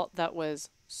apple that was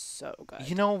so good.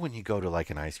 You know, when you go to like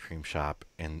an ice cream shop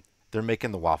and they're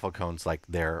making the waffle cones like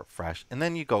they're fresh, and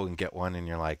then you go and get one and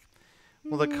you're like,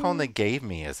 well, the cone they gave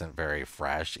me isn't very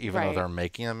fresh, even though they're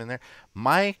making them in there.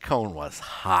 My cone was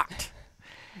hot.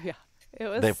 Yeah, it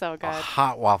was so good. A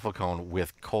hot waffle cone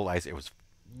with cold ice. It was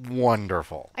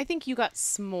wonderful. I think you got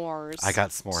s'mores. I got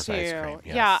s'mores too. Ice cream.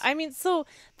 Yes. Yeah, I mean, so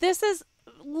this is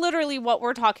literally what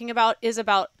we're talking about is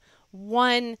about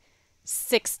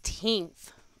 1/16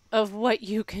 of what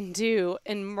you can do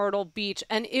in Myrtle Beach.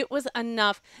 And it was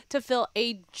enough to fill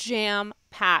a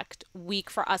jam-packed week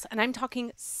for us. And I'm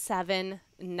talking 7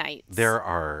 nights. There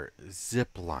are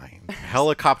zip lines,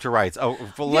 helicopter rides. Oh,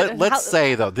 let's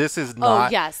say, though, this is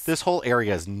not, this whole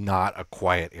area is not a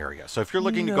quiet area. So if you're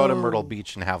looking to go to Myrtle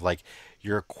Beach and have like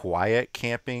your quiet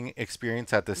camping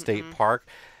experience at the state park,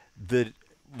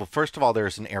 well, first of all,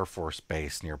 there's an Air Force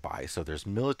base nearby, so there's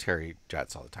military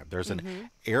jets all the time. There's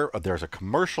there's a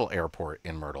commercial airport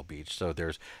in Myrtle Beach, so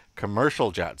there's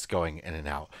commercial jets going in and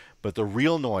out. But the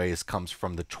real noise comes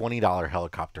from the $20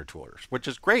 helicopter tours, which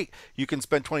is great. You can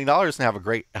spend $20 and have a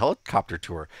great helicopter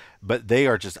tour, but they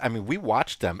are just, I mean, we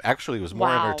watched them. Actually, it was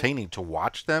more entertaining to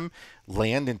watch them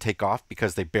land and take off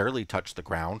because they barely touch the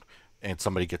ground. And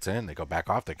somebody gets in, they go back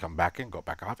off, they come back in, go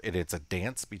back off. It's a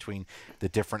dance between the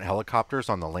different helicopters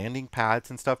on the landing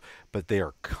pads and stuff, but they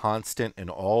are constant and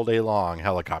all day long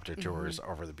helicopter tours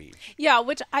over the beach. Yeah,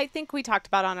 which I think we talked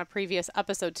about on a previous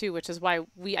episode too, which is why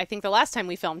I think the last time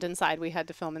we filmed inside, we had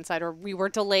to film inside, or we were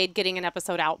delayed getting an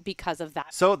episode out because of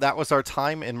that. So that was our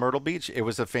time in Myrtle Beach. It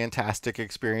was a fantastic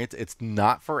experience. It's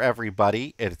not for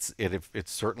everybody. It's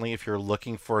certainly, if you're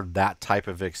looking for that type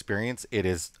of experience, it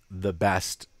is the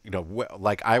best.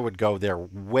 Like I would go there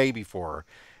way before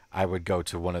I would go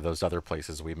to one of those other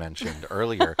places we mentioned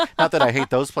earlier. Not that I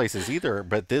hate those places either,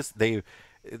 but they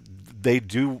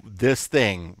do this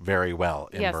thing very well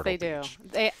in Myrtle Beach. Yes, they do.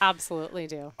 They absolutely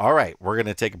do. All right, we're going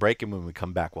to take a break, and when we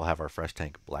come back, we'll have our Fresh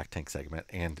Tank, Black Tank segment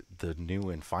and the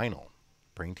new and final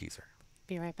brain teaser.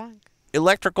 Be right back.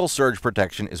 Electrical surge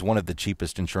protection is one of the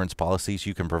cheapest insurance policies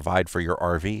you can provide for your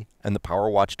RV, and the Power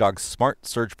Watchdog's Smart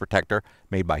Surge Protector,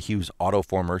 made by Hughes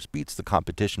Autoformers, beats the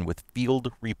competition with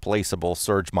field-replaceable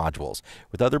surge modules.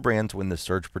 With other brands, when the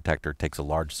surge protector takes a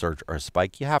large surge or a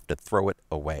spike, you have to throw it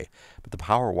away. But the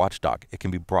Power Watchdog, it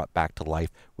can be brought back to life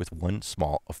with one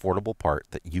small, affordable part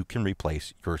that you can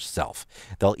replace yourself.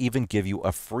 They'll even give you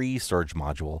a free surge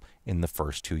module in the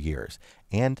first 2 years.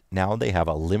 And now they have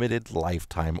a limited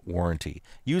lifetime warranty.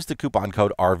 Use the coupon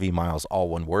code RVMiles, all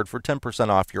one word, for 10%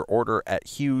 off your order at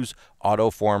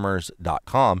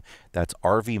HughesAutoformers.com. That's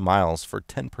RV Miles for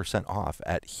 10% off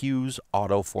at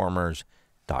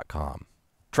HughesAutoformers.com.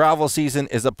 Travel season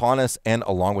is upon us, and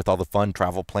along with all the fun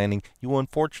travel planning, you will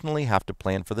unfortunately have to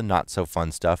plan for the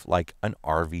not-so-fun stuff like an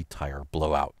RV tire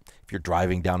blowout. If you're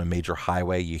driving down a major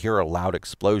highway, you hear a loud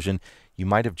explosion, you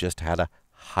might have just had a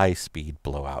high-speed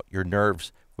blowout. Your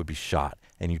nerves would be shot,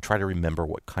 and you try to remember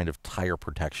what kind of tire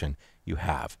protection you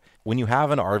have. When you have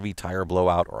an RV tire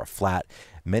blowout or a flat,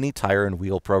 many tire and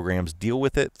wheel programs deal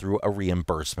with it through a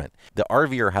reimbursement. The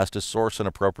RVer has to source an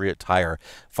appropriate tire,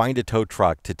 find a tow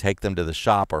truck to take them to the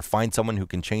shop, or find someone who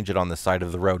can change it on the side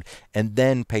of the road, and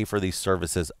then pay for these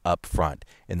services up front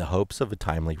in the hopes of a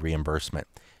timely reimbursement.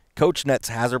 CoachNet's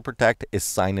Hazard Protect is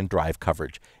sign and drive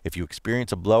coverage. If you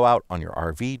experience a blowout on your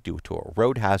RV due to a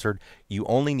road hazard, you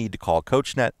only need to call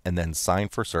CoachNet and then sign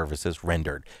for services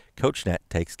rendered. CoachNet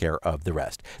takes care of the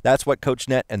rest. That's what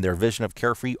CoachNet and their vision of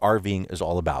carefree RVing is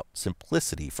all about.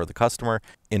 Simplicity for the customer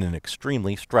in an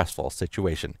extremely stressful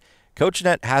situation.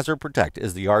 CoachNet Hazard Protect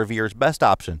is the RVer's best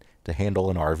option to handle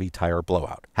an RV tire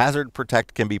blowout. Hazard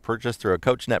Protect can be purchased through a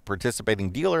CoachNet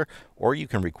participating dealer, or you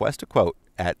can request a quote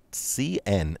at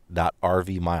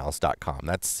cn.rvmiles.com.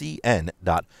 That's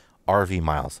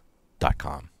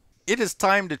cn.rvmiles.com. It is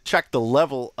time to check the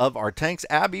level of our tanks.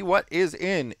 Abby, what is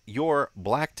in your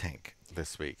black tank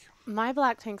this week? My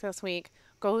black tank this week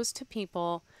goes to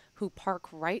people who park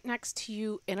right next to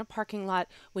you in a parking lot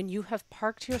when you have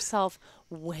parked yourself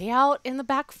way out in the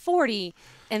back 40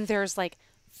 and there's like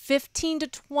 15 to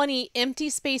 20 empty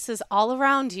spaces all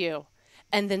around you.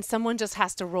 And then someone just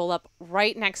has to roll up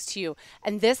right next to you.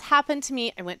 And this happened to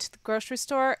me. I went to the grocery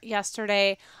store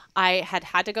yesterday. I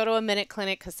had to go to a minute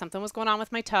clinic because something was going on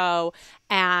with my toe.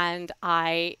 And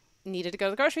I needed to go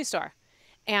to the grocery store.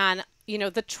 And, you know,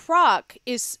 the truck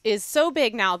is so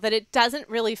big now that it doesn't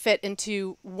really fit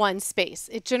into one space.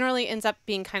 It generally ends up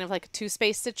being kind of like a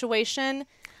 2-space situation.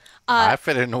 I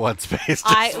fit into one space.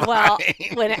 Well,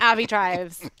 when Abby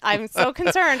drives, I'm so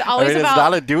concerned always it's about.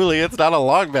 not a dually, it's not a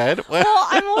long bed. Well,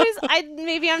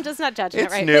 maybe I'm just not judging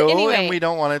it's it right. New, but anyway, and we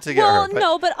don't want it to get hurt. Well,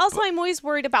 no, but also I'm always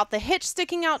worried about the hitch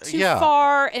sticking out too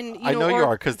far, and I know you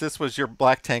are, because this was your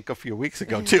black tank a few weeks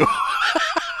ago too.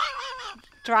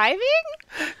 Driving?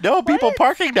 No, people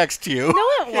parking next to you.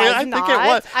 No, it was not. Think it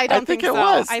was. I don't think it so.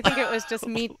 was. I think it was just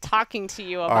me talking to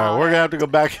you about it. All right, we're going to have to go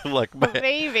back and look.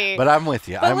 Maybe. But I'm with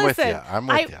you. But I'm listen,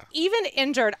 with you. Even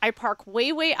injured, I park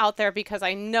way, way out there because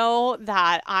I know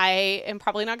that I am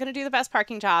probably not going to do the best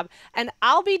parking job. And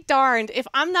I'll be darned if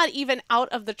I'm not even out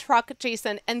of the truck,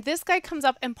 Jason, and this guy comes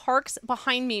up and parks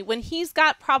behind me when he's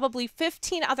got probably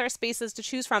 15 other spaces to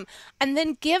choose from and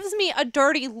then gives me a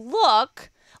dirty look.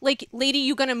 Like, lady,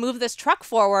 you gonna move this truck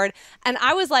forward? And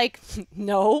I was like,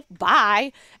 no,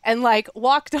 bye. And like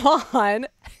walked on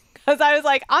because I was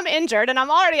like, I'm injured and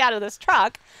I'm already out of this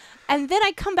truck. And then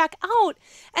I come back out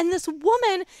and this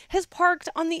woman has parked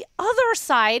on the other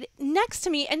side next to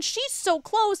me. And she's so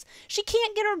close, she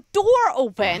can't get her door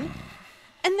open.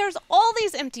 And there's all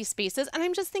these empty spaces. And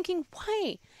I'm just thinking,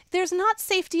 why? There's not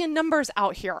safety in numbers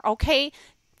out here, okay?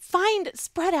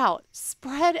 Spread out,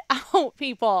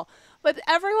 people. But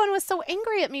everyone was so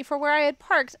angry at me for where I had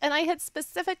parked. And I had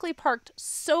specifically parked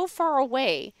so far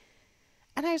away.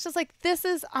 And I was just like,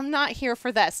 I'm not here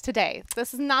for this today.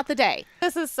 This is not the day.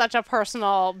 This is such a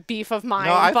personal beef of mine.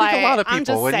 No, I think a lot of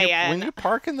people, when you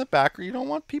park in the back, or you don't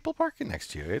want people parking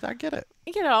next to you. I get it.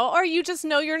 You know, or you just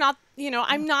know you're not,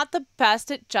 I'm not the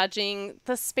best at judging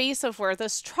the space of where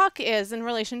this truck is in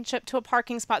relationship to a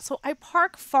parking spot. So I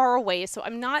park far away, so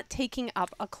I'm not taking up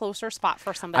a closer spot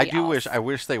for somebody else. I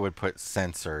wish they would put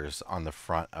sensors on the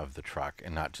front of the truck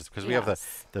and not just, because we have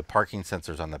the parking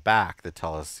sensors on the back that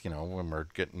tell us, when we're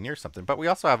getting near something. But we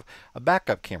also have a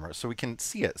backup camera so we can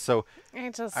see it. So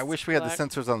I wish we had the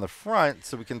sensors on the front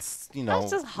so we can, I was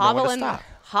just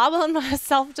hobbling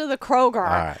myself to the Kroger. All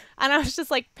right. And I was just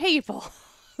like, people,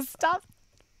 stop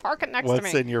parking next to me.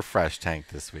 What's in your fresh tank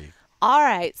this week? All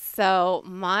right. So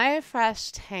my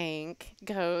fresh tank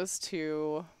goes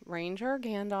to Ranger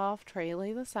Gandalf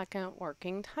Trayley II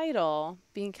working title,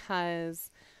 because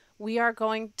we are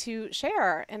going to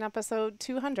share in episode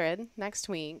 200 next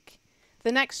week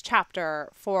the next chapter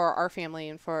for our family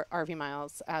and for RV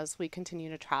Miles as we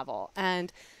continue to travel.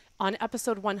 And on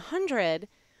episode 100,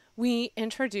 we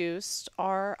introduced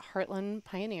our Heartland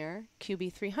Pioneer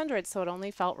QB300, so it only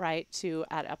felt right to,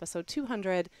 at episode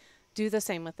 200, do the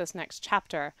same with this next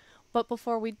chapter. But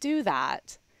before we do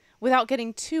that, without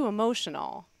getting too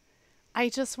emotional, I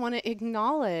just want to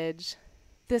acknowledge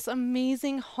this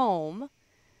amazing home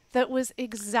that was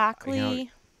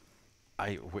exactly...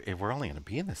 we're only going to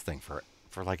be in this thing for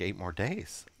like 8 more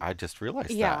days. I just realized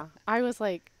that. Yeah, I was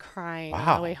like crying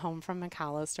on the way home from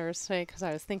McAllister's today because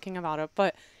I was thinking about it.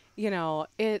 But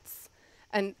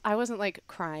and I wasn't like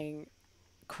crying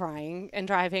and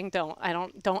driving. Don't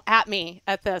at me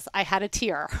at this. I had a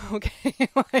tear. Okay.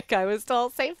 Like I was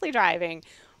still safely driving,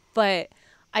 but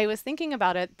I was thinking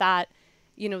about it that,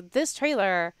 this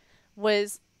trailer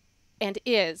was and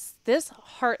is this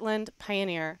Heartland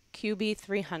Pioneer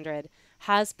QB300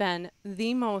 has been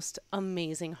the most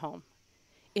amazing home.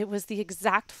 It was the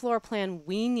exact floor plan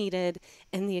we needed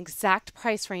and the exact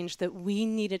price range that we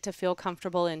needed to feel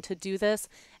comfortable in to do this.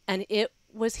 And it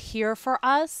was here for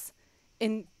us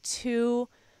in 2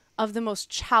 of the most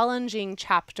challenging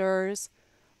chapters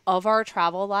of our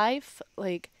travel life.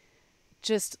 Like,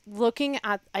 just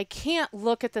I can't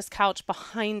look at this couch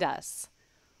behind us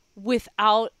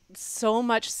without so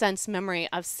much sense memory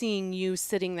of seeing you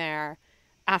sitting there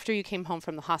after you came home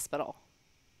from the hospital.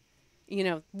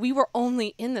 We were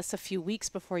only in this a few weeks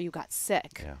before you got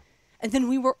sick. Yeah. And then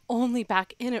we were only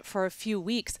back in it for a few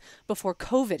weeks before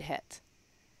COVID hit.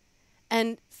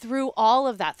 And through all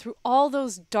of that, through all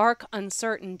those dark,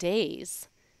 uncertain days,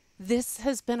 this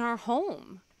has been our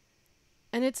home.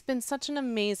 And it's been such an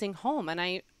amazing home. And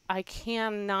I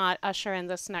cannot usher in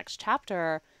this next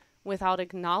chapter without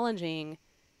acknowledging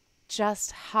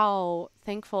just how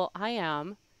thankful I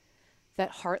am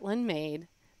that Heartland made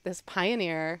this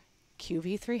Pioneer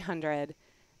QB300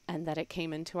 and that it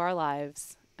came into our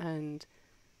lives. And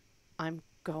I'm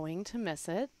going to miss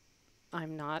it.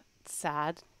 I'm not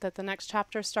sad that the next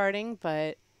chapter's starting,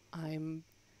 but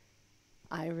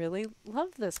I really love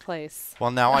this place.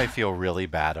 Well, now I feel really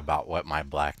bad about what my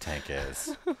black tank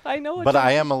is. I know what but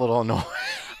I am a little annoyed.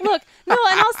 Look, no,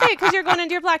 and I'll say it because you're going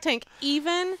into your black tank.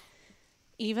 Even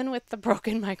with the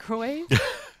broken microwave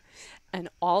and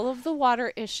all of the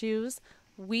water issues,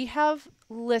 we have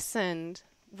listened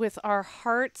with our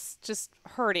hearts just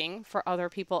hurting for other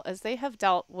people as they have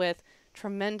dealt with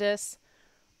tremendous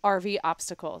RV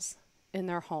obstacles in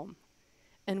their home.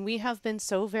 And we have been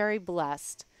so very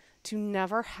blessed to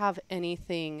never have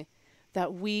anything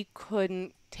that we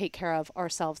couldn't take care of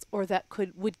ourselves or that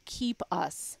would keep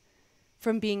us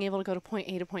from being able to go to point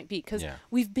A to point B. Because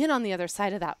we've been on the other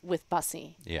side of that with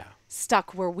Bussy. Yeah.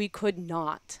 Stuck where we could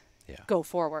not go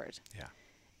forward. Yeah.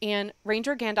 And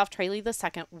Ranger Gandalf Tralee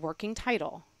II, working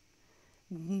title,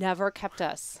 never kept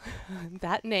us.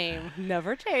 That name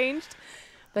never changed,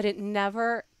 but it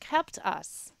never kept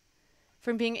us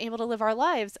from being able to live our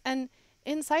lives. And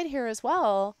inside here as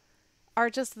well are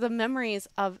just the memories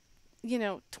of,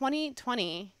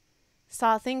 2020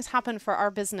 saw things happen for our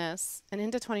business and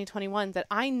into 2021 that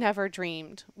I never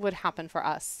dreamed would happen for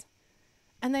us.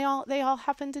 And they all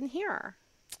happened in here.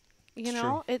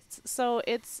 True.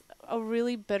 It's a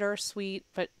really bittersweet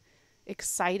but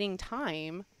exciting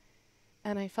time.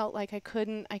 And I felt like I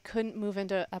couldn't move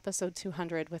into episode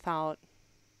 200 without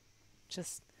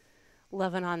just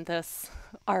loving on this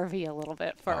RV a little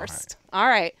bit first. All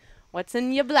right. What's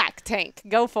in your black tank?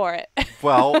 Go for it.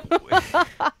 Well,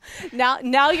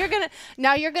 now you're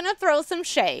gonna throw some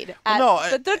shade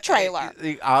at the trailer.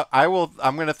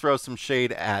 I'm gonna throw some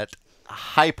shade at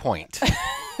High Point.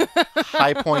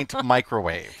 High Point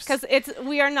microwaves. Because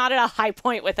we are not at a high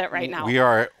point with it right now.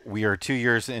 We are 2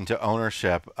 years into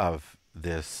ownership of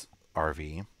this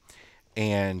RV,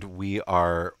 and we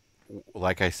are,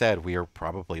 like I said, we are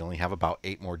probably only have about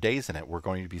 8 more days in it. We're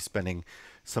going to be spending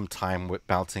some time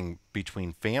bouncing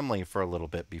between family for a little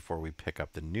bit before we pick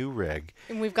up the new rig.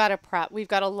 And we've got to prep. We've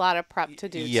got a lot of prep to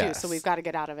do too, so we've got to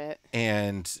get out of it.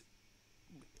 And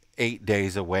 8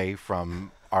 days away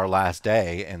from our last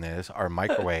day in this, our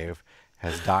microwave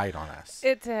has died on us.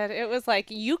 It did. It was like,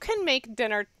 you can make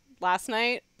dinner last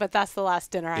night, but that's the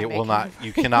last dinner I'm making. It will not.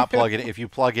 You cannot plug it. If you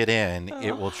plug it in,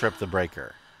 it will trip the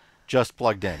breaker. Just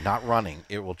plugged in, not running.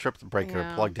 It will trip the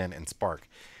breaker, plugged in, and spark.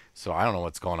 So I don't know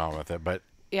what's going on with it, but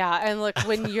yeah. And look,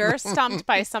 when you're stumped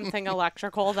by something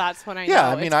electrical, that's when I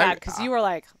know it's bad, because you were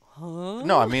like, huh?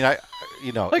 No, I mean,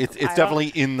 it's definitely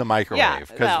in the microwave,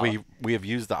 because we have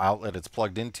used the outlet it's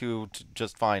plugged into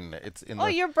just fine. It's in.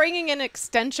 You're bringing in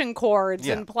extension cords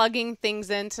and plugging things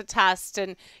in to test,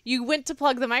 and you went to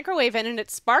plug the microwave in, and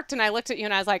it sparked, and I looked at you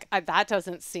and I was like, that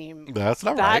doesn't seem. That's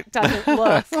not right. That doesn't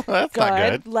look That's good.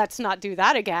 not good. Let's not do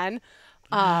that again.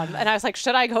 And I was like,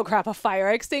 should I go grab a fire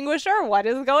extinguisher? What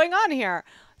is going on here?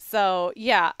 So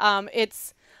yeah,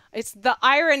 it's the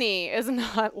irony is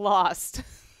not lost.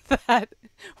 That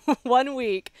 1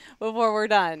 week before we're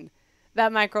done,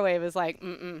 that microwave is like,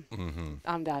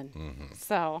 I'm done.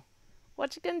 So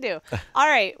what you gonna do? All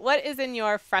right, what is in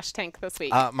your fresh tank this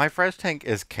week? My fresh tank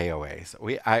is KOAs.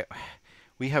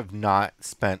 We have not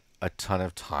spent a ton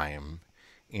of time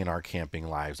in our camping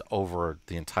lives over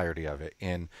the entirety of it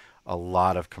in a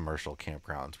lot of commercial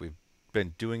campgrounds. We've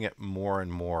been doing it more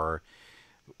and more,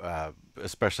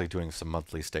 especially doing some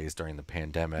monthly stays during the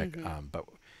pandemic. But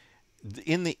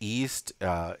in the East,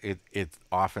 it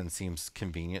often seems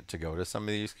convenient to go to some of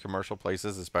these commercial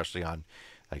places, especially on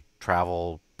like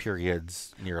travel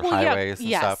periods near highways and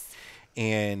stuff.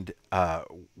 And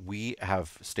we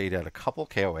have stayed at a couple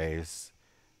KOAs.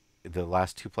 The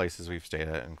last 2 places we've stayed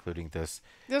at, including this.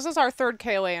 This is our 3rd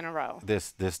KOA in a row.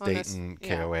 This Dayton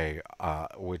KOA,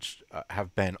 which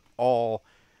have been all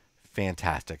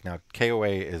fantastic. Now, KOA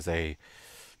is it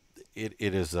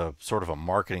is a sort of a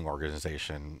marketing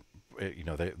organization.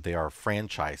 They are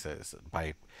franchises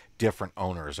by different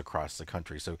owners across the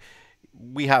country. So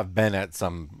we have been at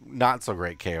some not so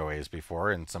great KOAs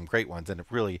before and some great ones, and it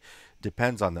really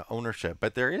depends on the ownership.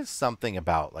 But there is something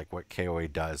about like what KOA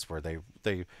does where they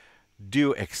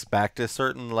do expect a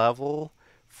certain level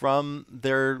from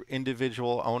their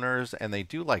individual owners, and they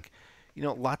do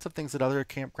lots of things that other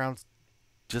campgrounds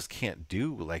just can't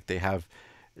do. Like, they have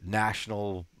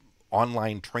national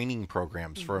online training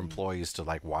programs for employees to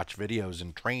like watch videos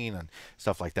and train and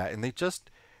stuff like that. And they just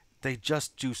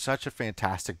do such a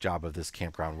fantastic job of this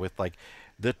campground with like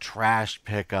the trash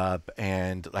pickup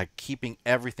and like keeping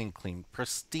everything clean,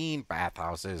 pristine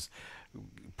bathhouses,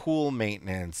 pool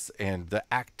maintenance, and the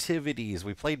activities.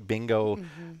 We played bingo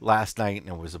last night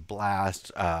and it was a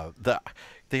blast.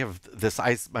 They have this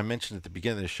ice. I mentioned at the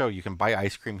beginning of the show, you can buy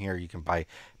ice cream here. You can buy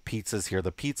pizzas here.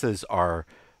 The pizzas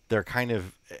they're kind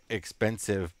of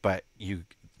expensive, but you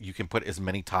can put as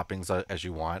many toppings as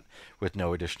you want with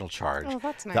no additional charge. Oh,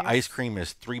 that's nice. The ice cream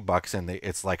is $3, and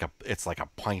it's like a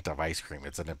pint of ice cream.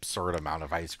 It's an absurd amount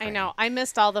of ice cream. I know. I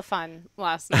missed all the fun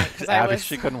last night because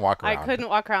she couldn't walk around. I couldn't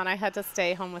walk around. I had to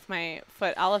stay home with my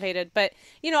foot elevated. But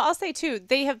I'll say too,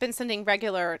 they have been sending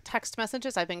regular text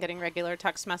messages. I've been getting regular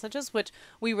text messages, which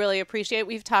we really appreciate.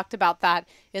 We've talked about that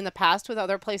in the past with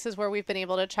other places where we've been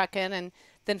able to check in and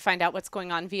then find out what's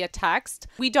going on via text.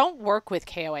 We don't work with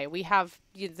KOA.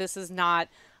 This is not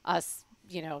us,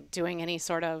 doing any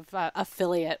sort of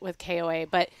affiliate with KOA.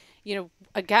 But,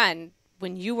 again,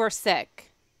 when you were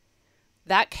sick,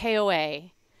 that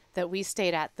KOA that we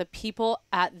stayed at, the people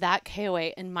at that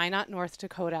KOA in Minot, North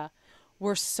Dakota,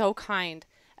 were so kind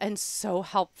and so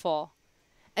helpful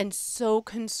and so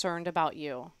concerned about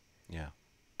you. Yeah.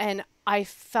 And I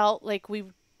felt like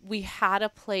we had a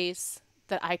place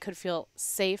that I could feel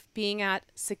safe being at,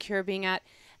 secure being at,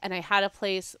 and I had a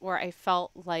place where I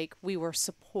felt like we were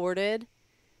supported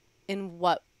in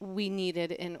what we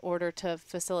needed in order to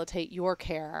facilitate your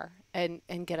care and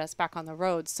get us back on the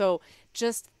road. So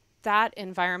just that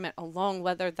environment alone,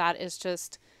 whether that is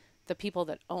just the people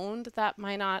that owned that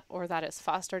Minot or that is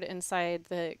fostered inside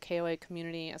the KOA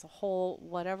community as a whole,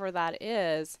 whatever that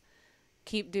is,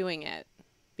 keep doing it,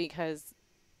 because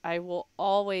I will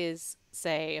always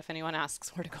say, if anyone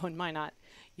asks where to go in Minot,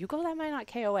 you go to that Minot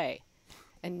KOA,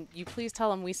 and you please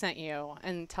tell them we sent you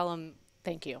and tell them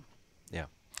thank you. Yeah.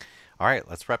 All right,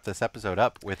 let's wrap this episode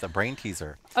up with a brain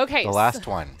teaser. Okay. The last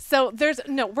one. So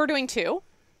we're doing two.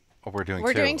 Oh, we're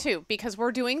doing two because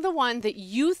we're doing the one that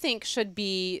you think should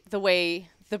be the way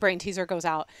the brain teaser goes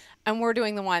out, and we're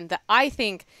doing the one that I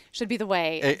think should be the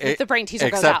way that the brain teaser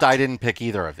goes out. Except I didn't pick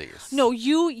either of these. No,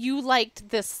 you liked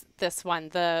this one,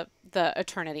 the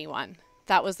eternity one.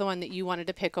 That was the one that you wanted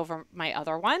to pick over my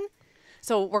other one.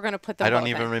 So we're going to put them both in. I don't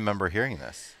even remember hearing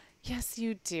this. Yes,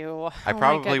 you do. I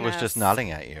probably was just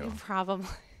nodding at you. You probably.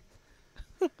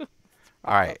 All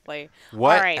right. Probably.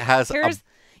 What All right. has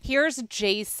Here's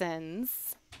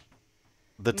Jason's.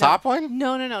 the top one?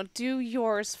 No. Do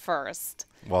yours first.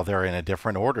 Well, they're in a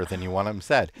different order than you want them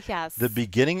said. Yes. The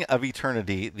beginning of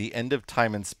eternity, the end of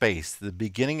time and space, the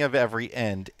beginning of every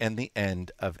end, and the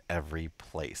end of every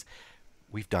place.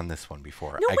 We've done this one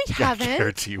before. No, we haven't. I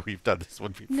guarantee you we've done this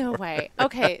one before. No way.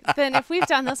 Okay, then if we've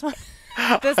done this one,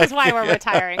 this is why we're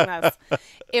retiring this.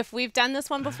 If we've done this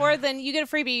one before, then you get a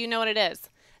freebie. You know what it is.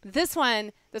 This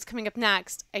one that's coming up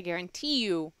next, I guarantee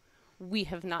you, we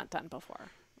have not done before.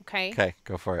 Okay? Okay,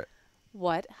 go for it.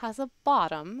 What has a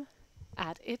bottom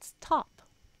at its top?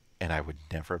 And I would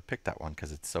never have picked that one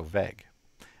because it's so vague.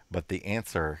 But the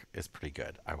answer is pretty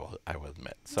good, I will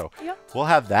admit. So We'll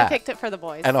have that. I picked it for the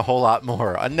boys. And a whole lot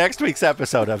more on next week's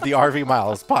episode of the RV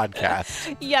Miles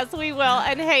podcast. Yes, we will.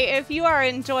 And hey, if you are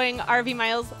enjoying RV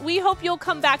Miles, we hope you'll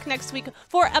come back next week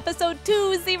for episode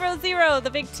 200, the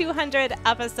big 200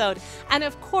 episode. And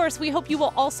of course, we hope you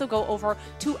will also go over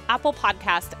to Apple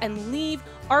Podcast and leave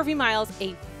RV Miles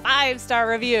a 5-star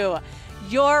review.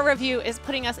 Your review is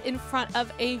putting us in front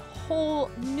of a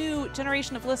whole new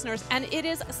generation of listeners, and it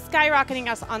is skyrocketing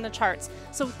us on the charts.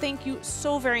 So thank you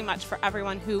so very much for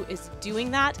everyone who is doing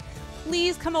that.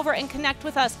 Please come over and connect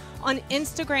with us on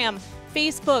Instagram,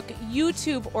 Facebook,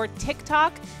 YouTube, or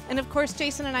TikTok. And of course,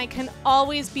 Jason and I can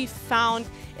always be found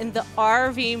in the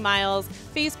RV Miles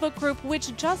Facebook group,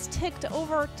 which just ticked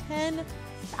over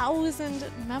 10,000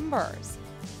 members.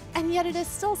 And yet it is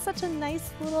still such a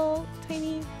nice little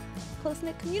tiny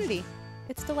close-knit community.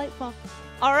 It's delightful.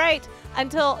 All right,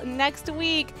 until next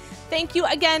week, thank you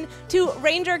again to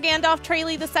Ranger Gandalf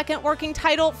Trailey II, working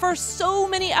title, for so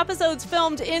many episodes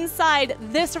filmed inside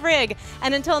this rig.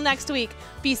 And until next week,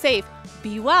 be safe,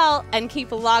 be well, and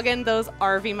keep logging those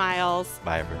RV miles.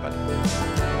 Bye,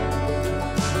 everybody.